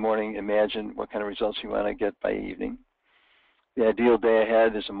you in the morning imagine what kind of results you want to get by evening. The ideal day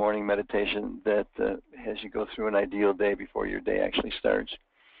ahead is a morning meditation that has you go through an ideal day before your day actually starts.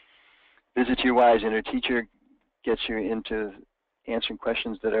 Visit your wise inner teacher gets you into answering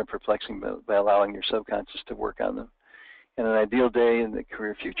questions that are perplexing by allowing your subconscious to work on them. And an ideal day in the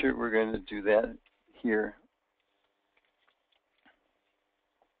career future, we're going to do that here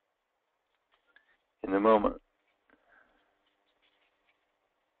in a moment.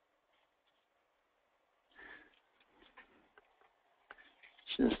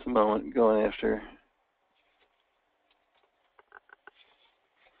 Just a moment, going after.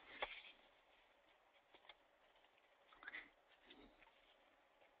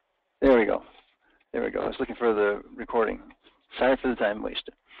 There we go. There we go. I was looking for the recording. Sorry for the time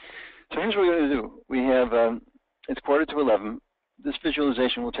wasted. So here's what we're going to do. We have, it's 11:15. This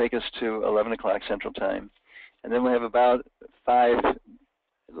visualization will take us to 11 o'clock Central Time. And then we'll have about a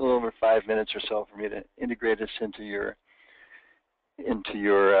little over 5 minutes or so for me to integrate this into your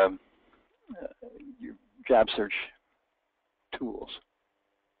job search tools.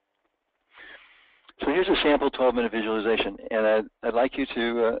 So here's a sample 12-minute visualization, and I'd like you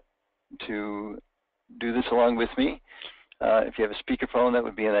to do this along with me. If you have a speakerphone, that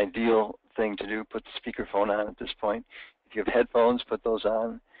would be an ideal thing to do. Put the speakerphone on at this point. If you have headphones, put those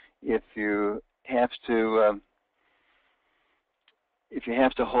on. If you have to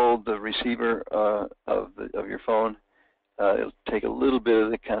hold the receiver of your phone, it'll take a little bit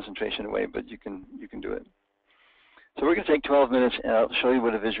of the concentration away, but you can do it. So we're going to take 12 minutes, and I'll show you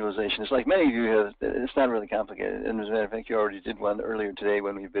what a visualization is. Like many of you have, it's not really complicated. And as a matter of fact, you already did one earlier today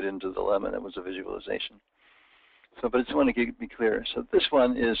when we bit into the lemon. That was a visualization. So, but I just want to be clear. So this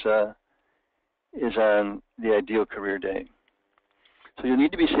one is on the ideal career day. So you'll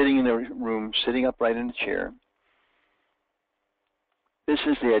need to be sitting in a room, sitting upright in a chair. This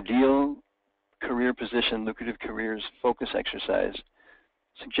is the ideal career position, lucrative careers focus exercise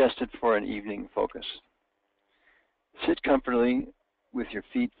suggested for an evening focus. Sit comfortably with your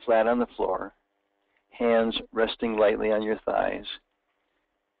feet flat on the floor, hands resting lightly on your thighs,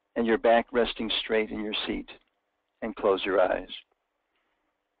 and your back resting straight in your seat, and close your eyes.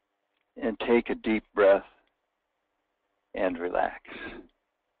 And take a deep breath and relax.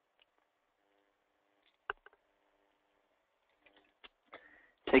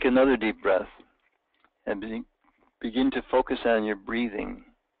 Take another deep breath and begin to focus on your breathing.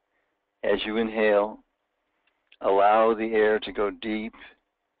 As you inhale, allow the air to go deep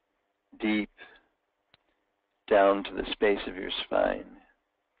deep down to the space of your spine,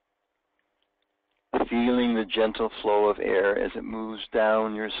 feeling the gentle flow of air as it moves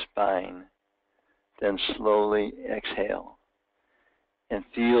down your spine. Then slowly exhale and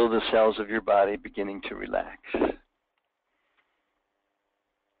feel the cells of your body beginning to relax.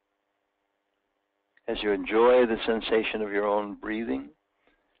 As you enjoy the sensation of your own breathing,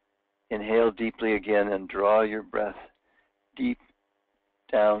 inhale deeply again and draw your breath deep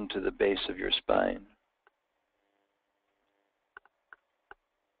down to the base of your spine.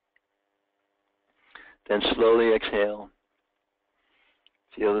 Then slowly exhale.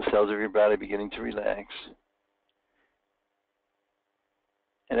 Feel the cells of your body beginning to relax.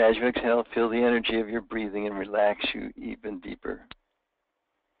 And as you exhale, feel the energy of your breathing and relax you even deeper.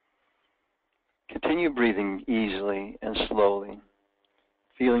 Continue breathing easily and slowly,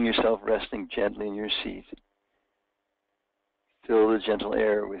 feeling yourself resting gently in your seat. Fill the gentle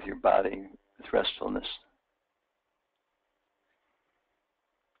air with your body with restfulness.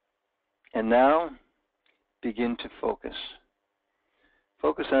 And now, begin to focus.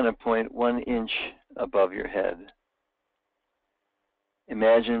 Focus on a point 1 inch above your head.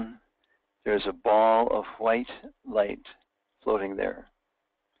 Imagine there's a ball of white light floating there,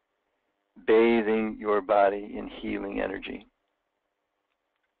 bathing your body in healing energy.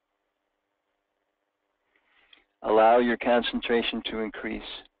 Allow your concentration to increase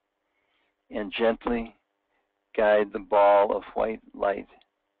and gently guide the ball of white light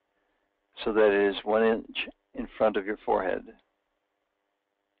so that it is 1 inch in front of your forehead,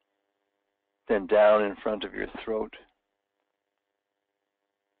 then down in front of your throat,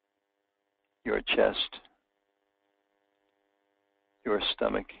 your chest, your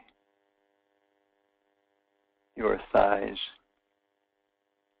stomach, your thighs,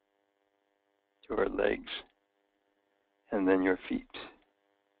 your legs, and then your feet.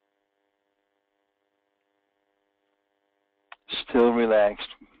 Still relaxed,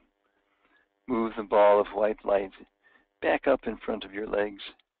 move the ball of white light back up in front of your legs,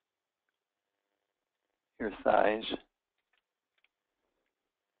 your thighs,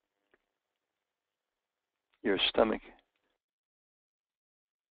 your stomach,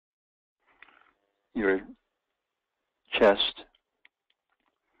 your chest,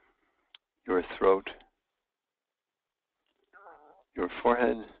 your throat, your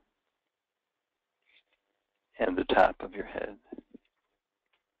forehead, and the top of your head.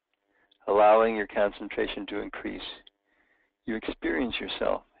 Allowing your concentration to increase, you experience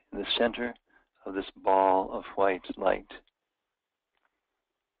yourself in the center of this ball of white light.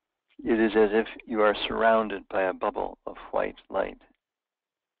 It is as if you are surrounded by a bubble of white light.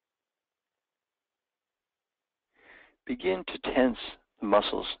 Begin to tense the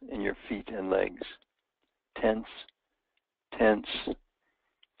muscles in your feet and legs. Tense, tense,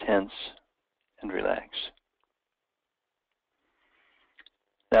 tense, and relax.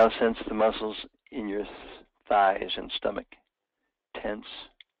 Now sense the muscles in your thighs and stomach. Tense,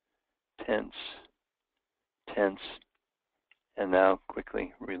 tense, tense, and now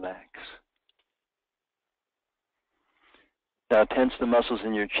quickly relax. Now tense the muscles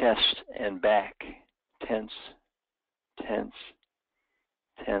in your chest and back. Tense, tense,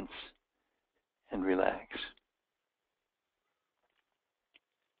 tense, and relax.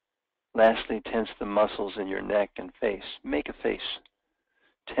 Lastly, tense the muscles in your neck and face. Make a face.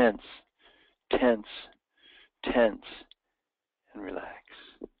 Tense, tense, tense, and relax.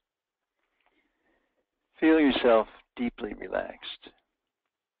 Feel yourself deeply relaxed.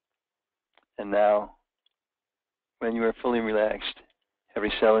 And now, when you are fully relaxed,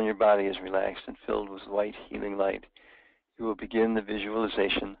 every cell in your body is relaxed and filled with white healing light. You will begin the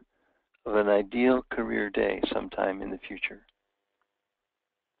visualization of an ideal career day sometime in the future.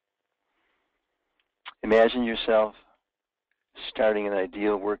 Imagine yourself starting an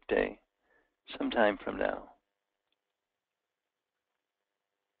ideal work day sometime from now.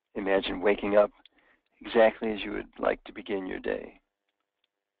 Imagine waking up exactly as you would like to begin your day.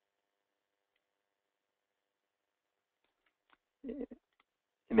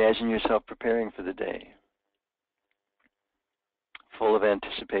 Imagine yourself preparing for the day, full of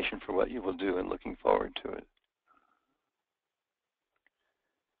anticipation for what you will do and looking forward to it.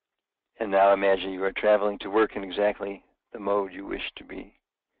 And now imagine you are traveling to work in exactly the mode you wish to be,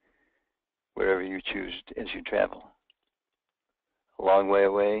 wherever you choose as you travel. A long way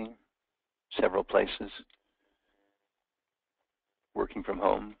away, several places, working from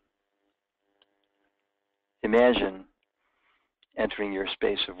home. Imagine entering your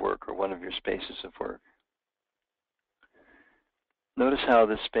space of work or one of your spaces of work. Notice how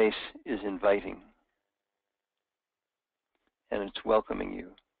this space is inviting and it's welcoming you.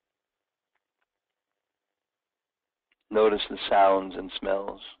 Notice the sounds and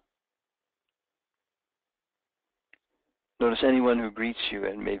smells. Notice anyone who greets you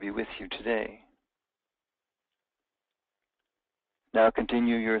and may be with you today. Now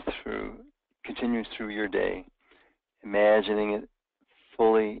continue through your day, imagining it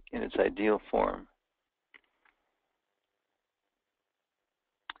fully in its ideal form.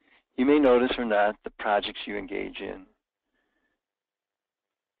 You may notice or not the projects you engage in.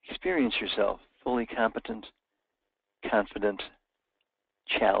 Experience yourself fully competent, confident,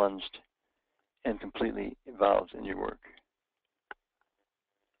 challenged, and completely involved in your work.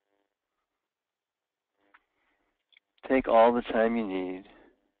 Take all the time you need,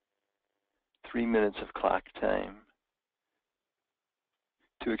 3 minutes of clock time,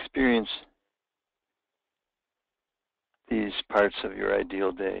 to experience these parts of your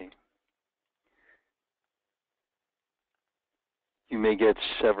ideal day. You may get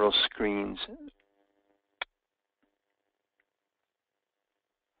several screens.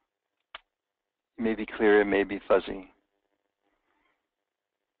 It may be clear, it may be fuzzy.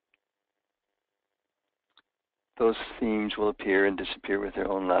 Those themes will appear and disappear with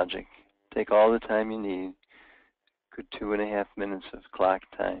their own logic. Take all the time you need, good 2.5 minutes of clock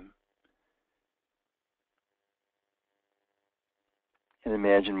time, and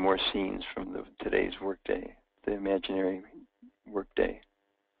imagine more scenes from today's workday, the imaginary workday.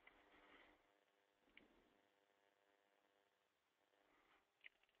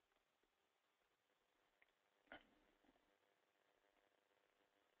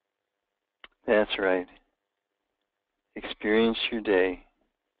 That's right. Experience your day,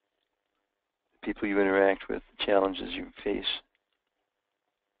 the people you interact with, the challenges you face.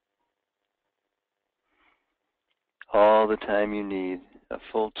 All the time you need, a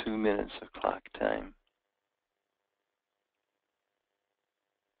full 2 minutes of clock time.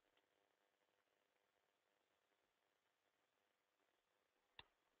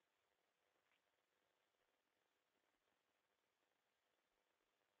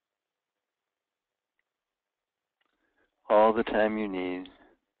 All the time you need,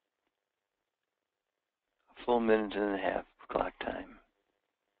 a full 1.5 minutes of clock time.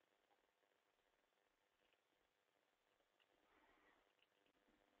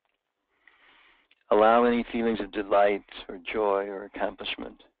 Allow any feelings of delight or joy or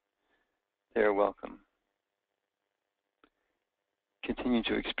accomplishment. They are welcome. Continue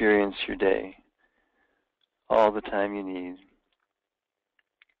to experience your day, all the time you need,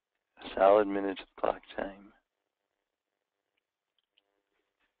 a solid minute of clock time.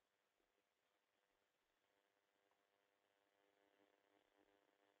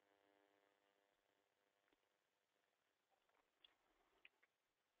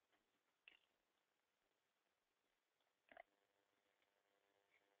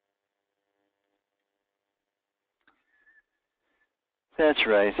 That's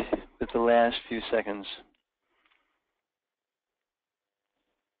right. With the last few seconds,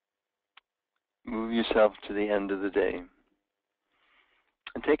 move yourself to the end of the day.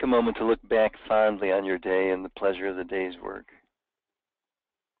 And take a moment to look back fondly on your day and the pleasure of the day's work.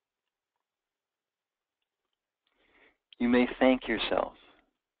 You may thank yourself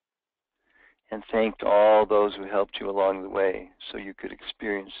and thank all those who helped you along the way so you could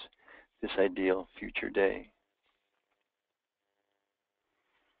experience this ideal future day.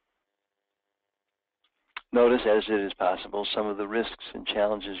 Notice, as it is possible, some of the risks and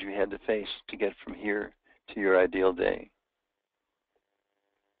challenges you had to face to get from here to your ideal day.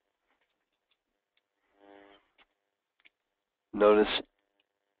 Notice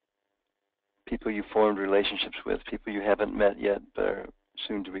people you formed relationships with, people you haven't met yet but are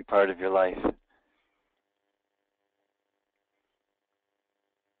soon to be part of your life.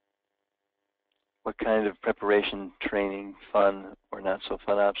 What kind of preparation, training, fun, or not so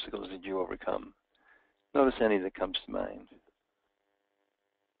fun obstacles did you overcome? Notice any that comes to mind.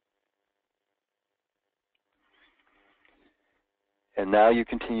 And now you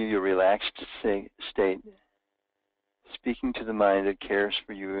continue your relaxed state, speaking to the mind that cares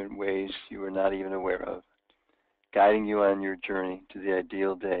for you in ways you are not even aware of, guiding you on your journey to the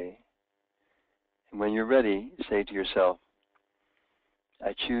ideal day. And when you're ready, say to yourself,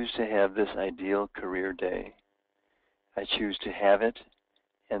 I choose to have this ideal career day. I choose to have it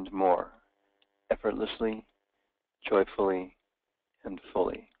and more, effortlessly, joyfully, and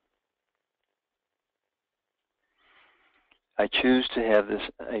fully. I choose to have this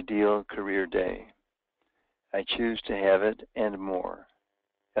ideal career day. I choose to have it and more,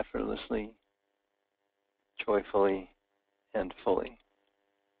 effortlessly, joyfully, and fully.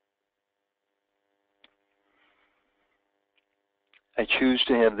 I choose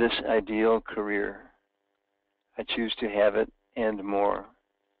to have this ideal career. I choose to have it and more,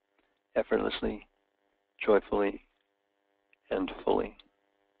 effortlessly, joyfully, and fully.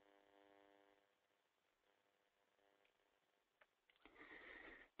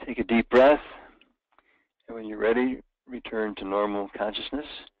 Take a deep breath, and when you're ready, return to normal consciousness.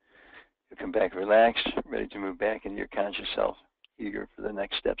 You'll come back relaxed, ready to move back into your conscious self, eager for the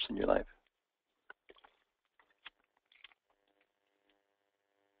next steps in your life.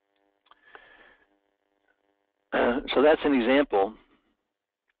 So that's an example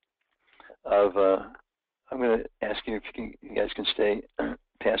of, I'm going to ask you if you guys can stay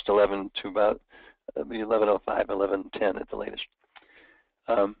past 11 to about 11:05, 11:10 at the latest.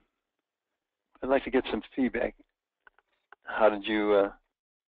 I'd like to get some feedback. How did you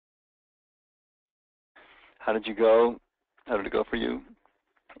go? How did it go for you?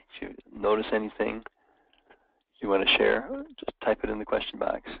 Did you notice anything you want to share? Just type it in the question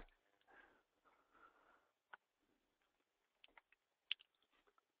box.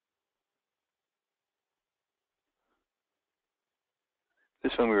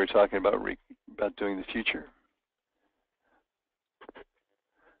 This one we were talking about doing the future.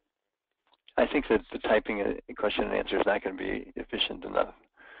 I think that the typing a question and answer is not going to be efficient enough.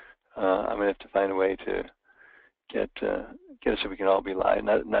 I'm going to have to find a way to get it so we can all be live.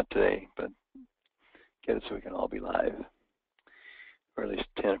 Not today, but get it so we can all be live, or at least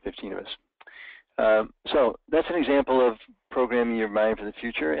 10 or 15 of us. So that's an example of programming your mind for the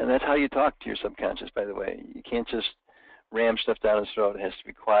future, and that's how you talk to your subconscious, by the way. You can't just ram stuff down his throat. It has to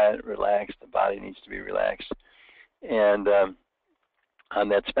be quiet, relaxed. The body needs to be relaxed. And on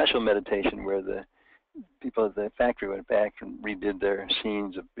that special meditation where the people at the factory went back and redid their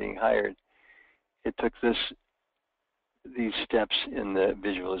scenes of being hired, it took these steps in the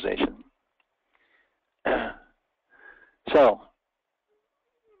visualization. So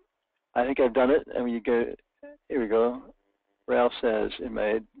I think I've done it. I mean, here we go. Ralph says, in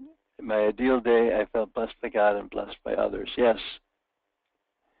my ideal day, I felt blessed by God and blessed by others. Yes.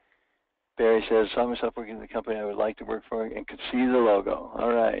 Barry says, saw myself working in the company I would like to work for and could see the logo.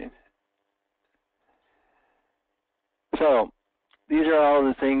 All right. So these are all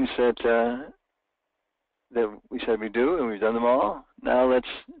the things that we said we do, and we've done them all. Now let's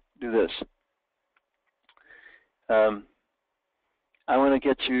do this. I want to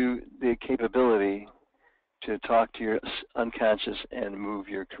get you the capability to talk to your unconscious and move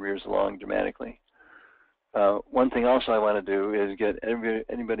your careers along dramatically. One thing also I want to do is get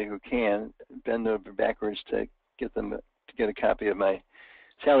anybody who can bend over backwards to get them to get a copy of my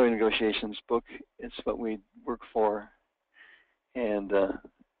salary negotiations book. It's what we work for, and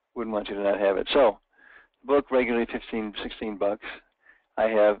wouldn't want you to not have it. So, the book regularly $16. I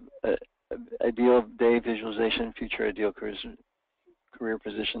have ideal day visualization, future ideal career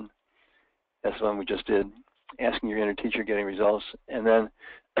position. That's the one we just did. Asking your inner teacher, getting results, and then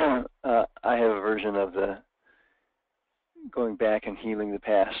I have a version of the going back and healing the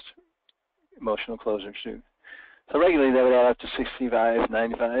past, emotional closure too. So regularly that would add up to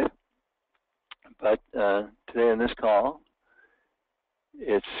 $65.95. But today in this call,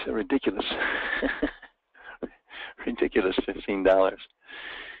 it's ridiculous, ridiculous $15.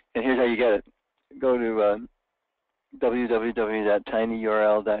 And here's how you get it. Go to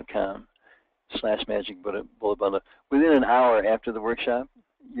www.tinyurl.com/magic bullet bundle. Within an hour after the workshop,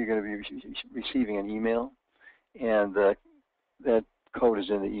 you're going to be receiving an email, and that code is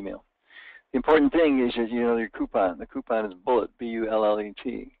in the email. The important thing is that you know your coupon. The coupon is BULLET,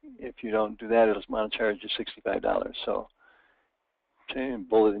 B-U-L-L-E-T. If you don't do that, it'll want to charge you $65. So change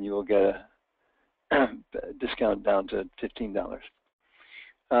BULLET, and you will get a discount down to $15.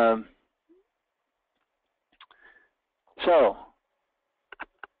 So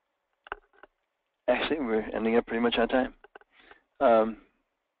actually, we're ending up pretty much on time.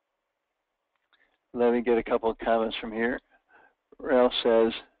 Let me get a couple of comments from here. Ralph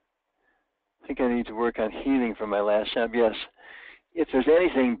says, I think I need to work on healing from my last job. Yes. If there's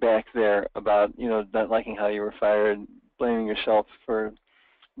anything back there about, you know, not liking how you were fired, blaming yourself for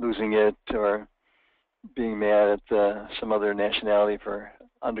losing it, or being mad at some other nationality for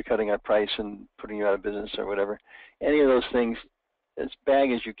undercutting our price and putting you out of business or whatever, any of those things, it's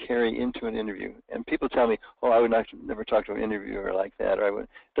baggage you carry into an interview. And people tell me, oh, I would never talk to an interviewer like that, or I would. It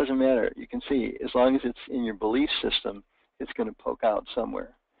doesn't matter. You can see, as long as it's in your belief system, it's going to poke out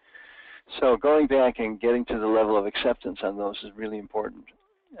somewhere. So going back and getting to the level of acceptance on those is really important.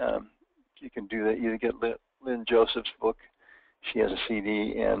 You can do that. Either get Lynn Joseph's book. She has a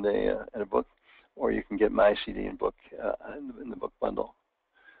CD and a book, or you can get my CD and book in the book bundle.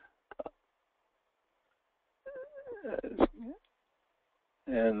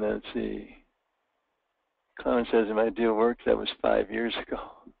 And let's see. Clement says, in my ideal work, that was 5 years ago.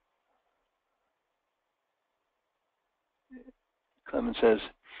 Clement says,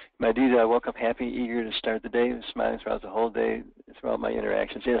 in my ideal, I woke up happy, eager to start the day, smiling throughout the whole day, throughout my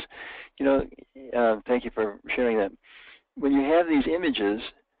interactions. Yes, you know, thank you for sharing that. When you have these images,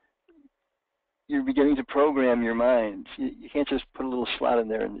 you're beginning to program your mind. You can't just put a little slot in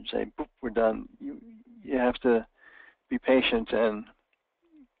there and say, boop, we're done. You have to be patient and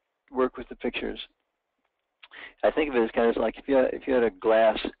work with the pictures. I think of it as kind of like if you had a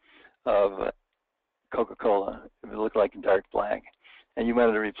glass of Coca-Cola, it would look like dark black, and you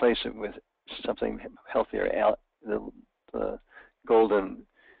wanted to replace it with something healthier, the golden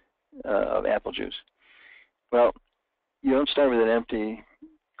of apple juice. Well, you don't start with an empty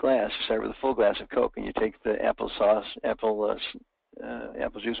glass. You start with a full glass of Coke, and you take the apple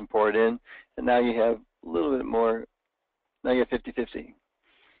juice and pour it in, and now you have a little bit more. Now you have 50-50,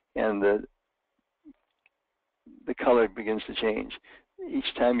 and the color begins to change.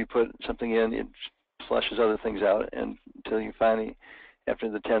 Each time you put something in, it flushes other things out, and until you finally, after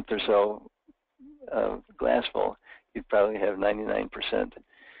the 10th or so glassful, you probably have 99%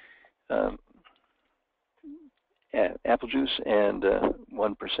 apple juice and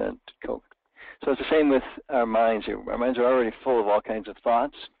 1% Coke. So it's the same with our minds here. Our minds are already full of all kinds of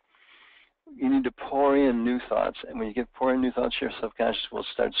thoughts. You need to pour in new thoughts, and when you pour in new thoughts, your subconscious will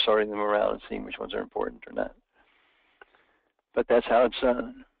start sorting them around and seeing which ones are important or not. But that's how it's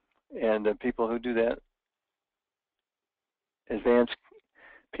done. And people who do that, advanced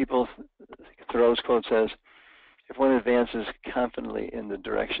people, Thoreau's quote says, if one advances confidently in the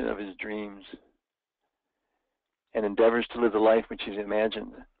direction of his dreams and endeavors to live the life which he's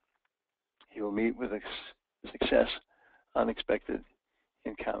imagined, he will meet with a success unexpected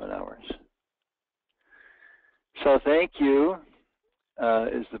in common hours. So thank you.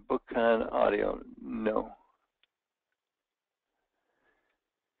 Is the book on audio? No.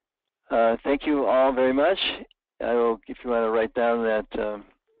 Thank you all very much. I will, if you want to write down that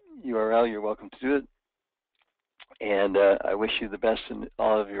URL, you're welcome to do it. And I wish you the best in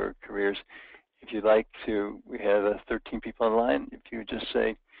all of your careers. If you'd like to, we have 13 people online. If you would just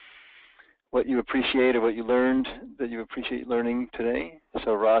say what you appreciate or what you learned that you appreciate learning today.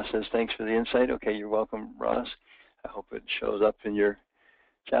 So Ross says, thanks for the insight. Okay, you're welcome, Ross. I hope it shows up in your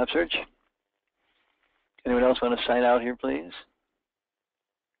job search. Anyone else want to sign out here, please?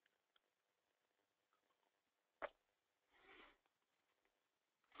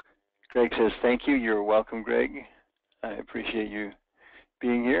 Greg says, thank you. You're welcome, Greg. I appreciate you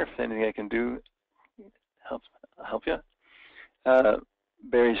being here. If anything I can do, help you.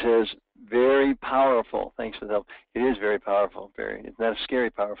 Barry says, very powerful. Thanks for the help. It is very powerful, Barry. It's not scary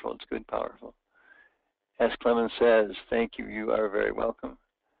powerful. It's good powerful. S. Clemens says, thank you. You are very welcome.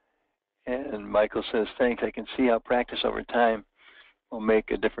 And Michael says, thanks. I can see how practice over time will make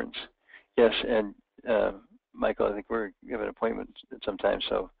a difference. Yes, and Michael, I think we have an appointment at some time,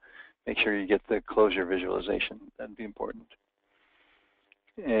 so make sure you get the closure visualization. That'd be important.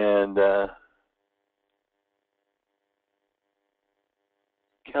 And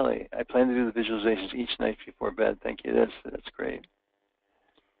Kelly, I plan to do the visualizations each night before bed. Thank you. That's great.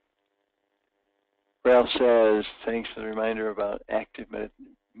 Ralph says, thanks for the reminder about active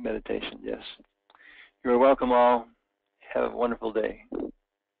meditation. Yes. You're welcome all. Have a wonderful day.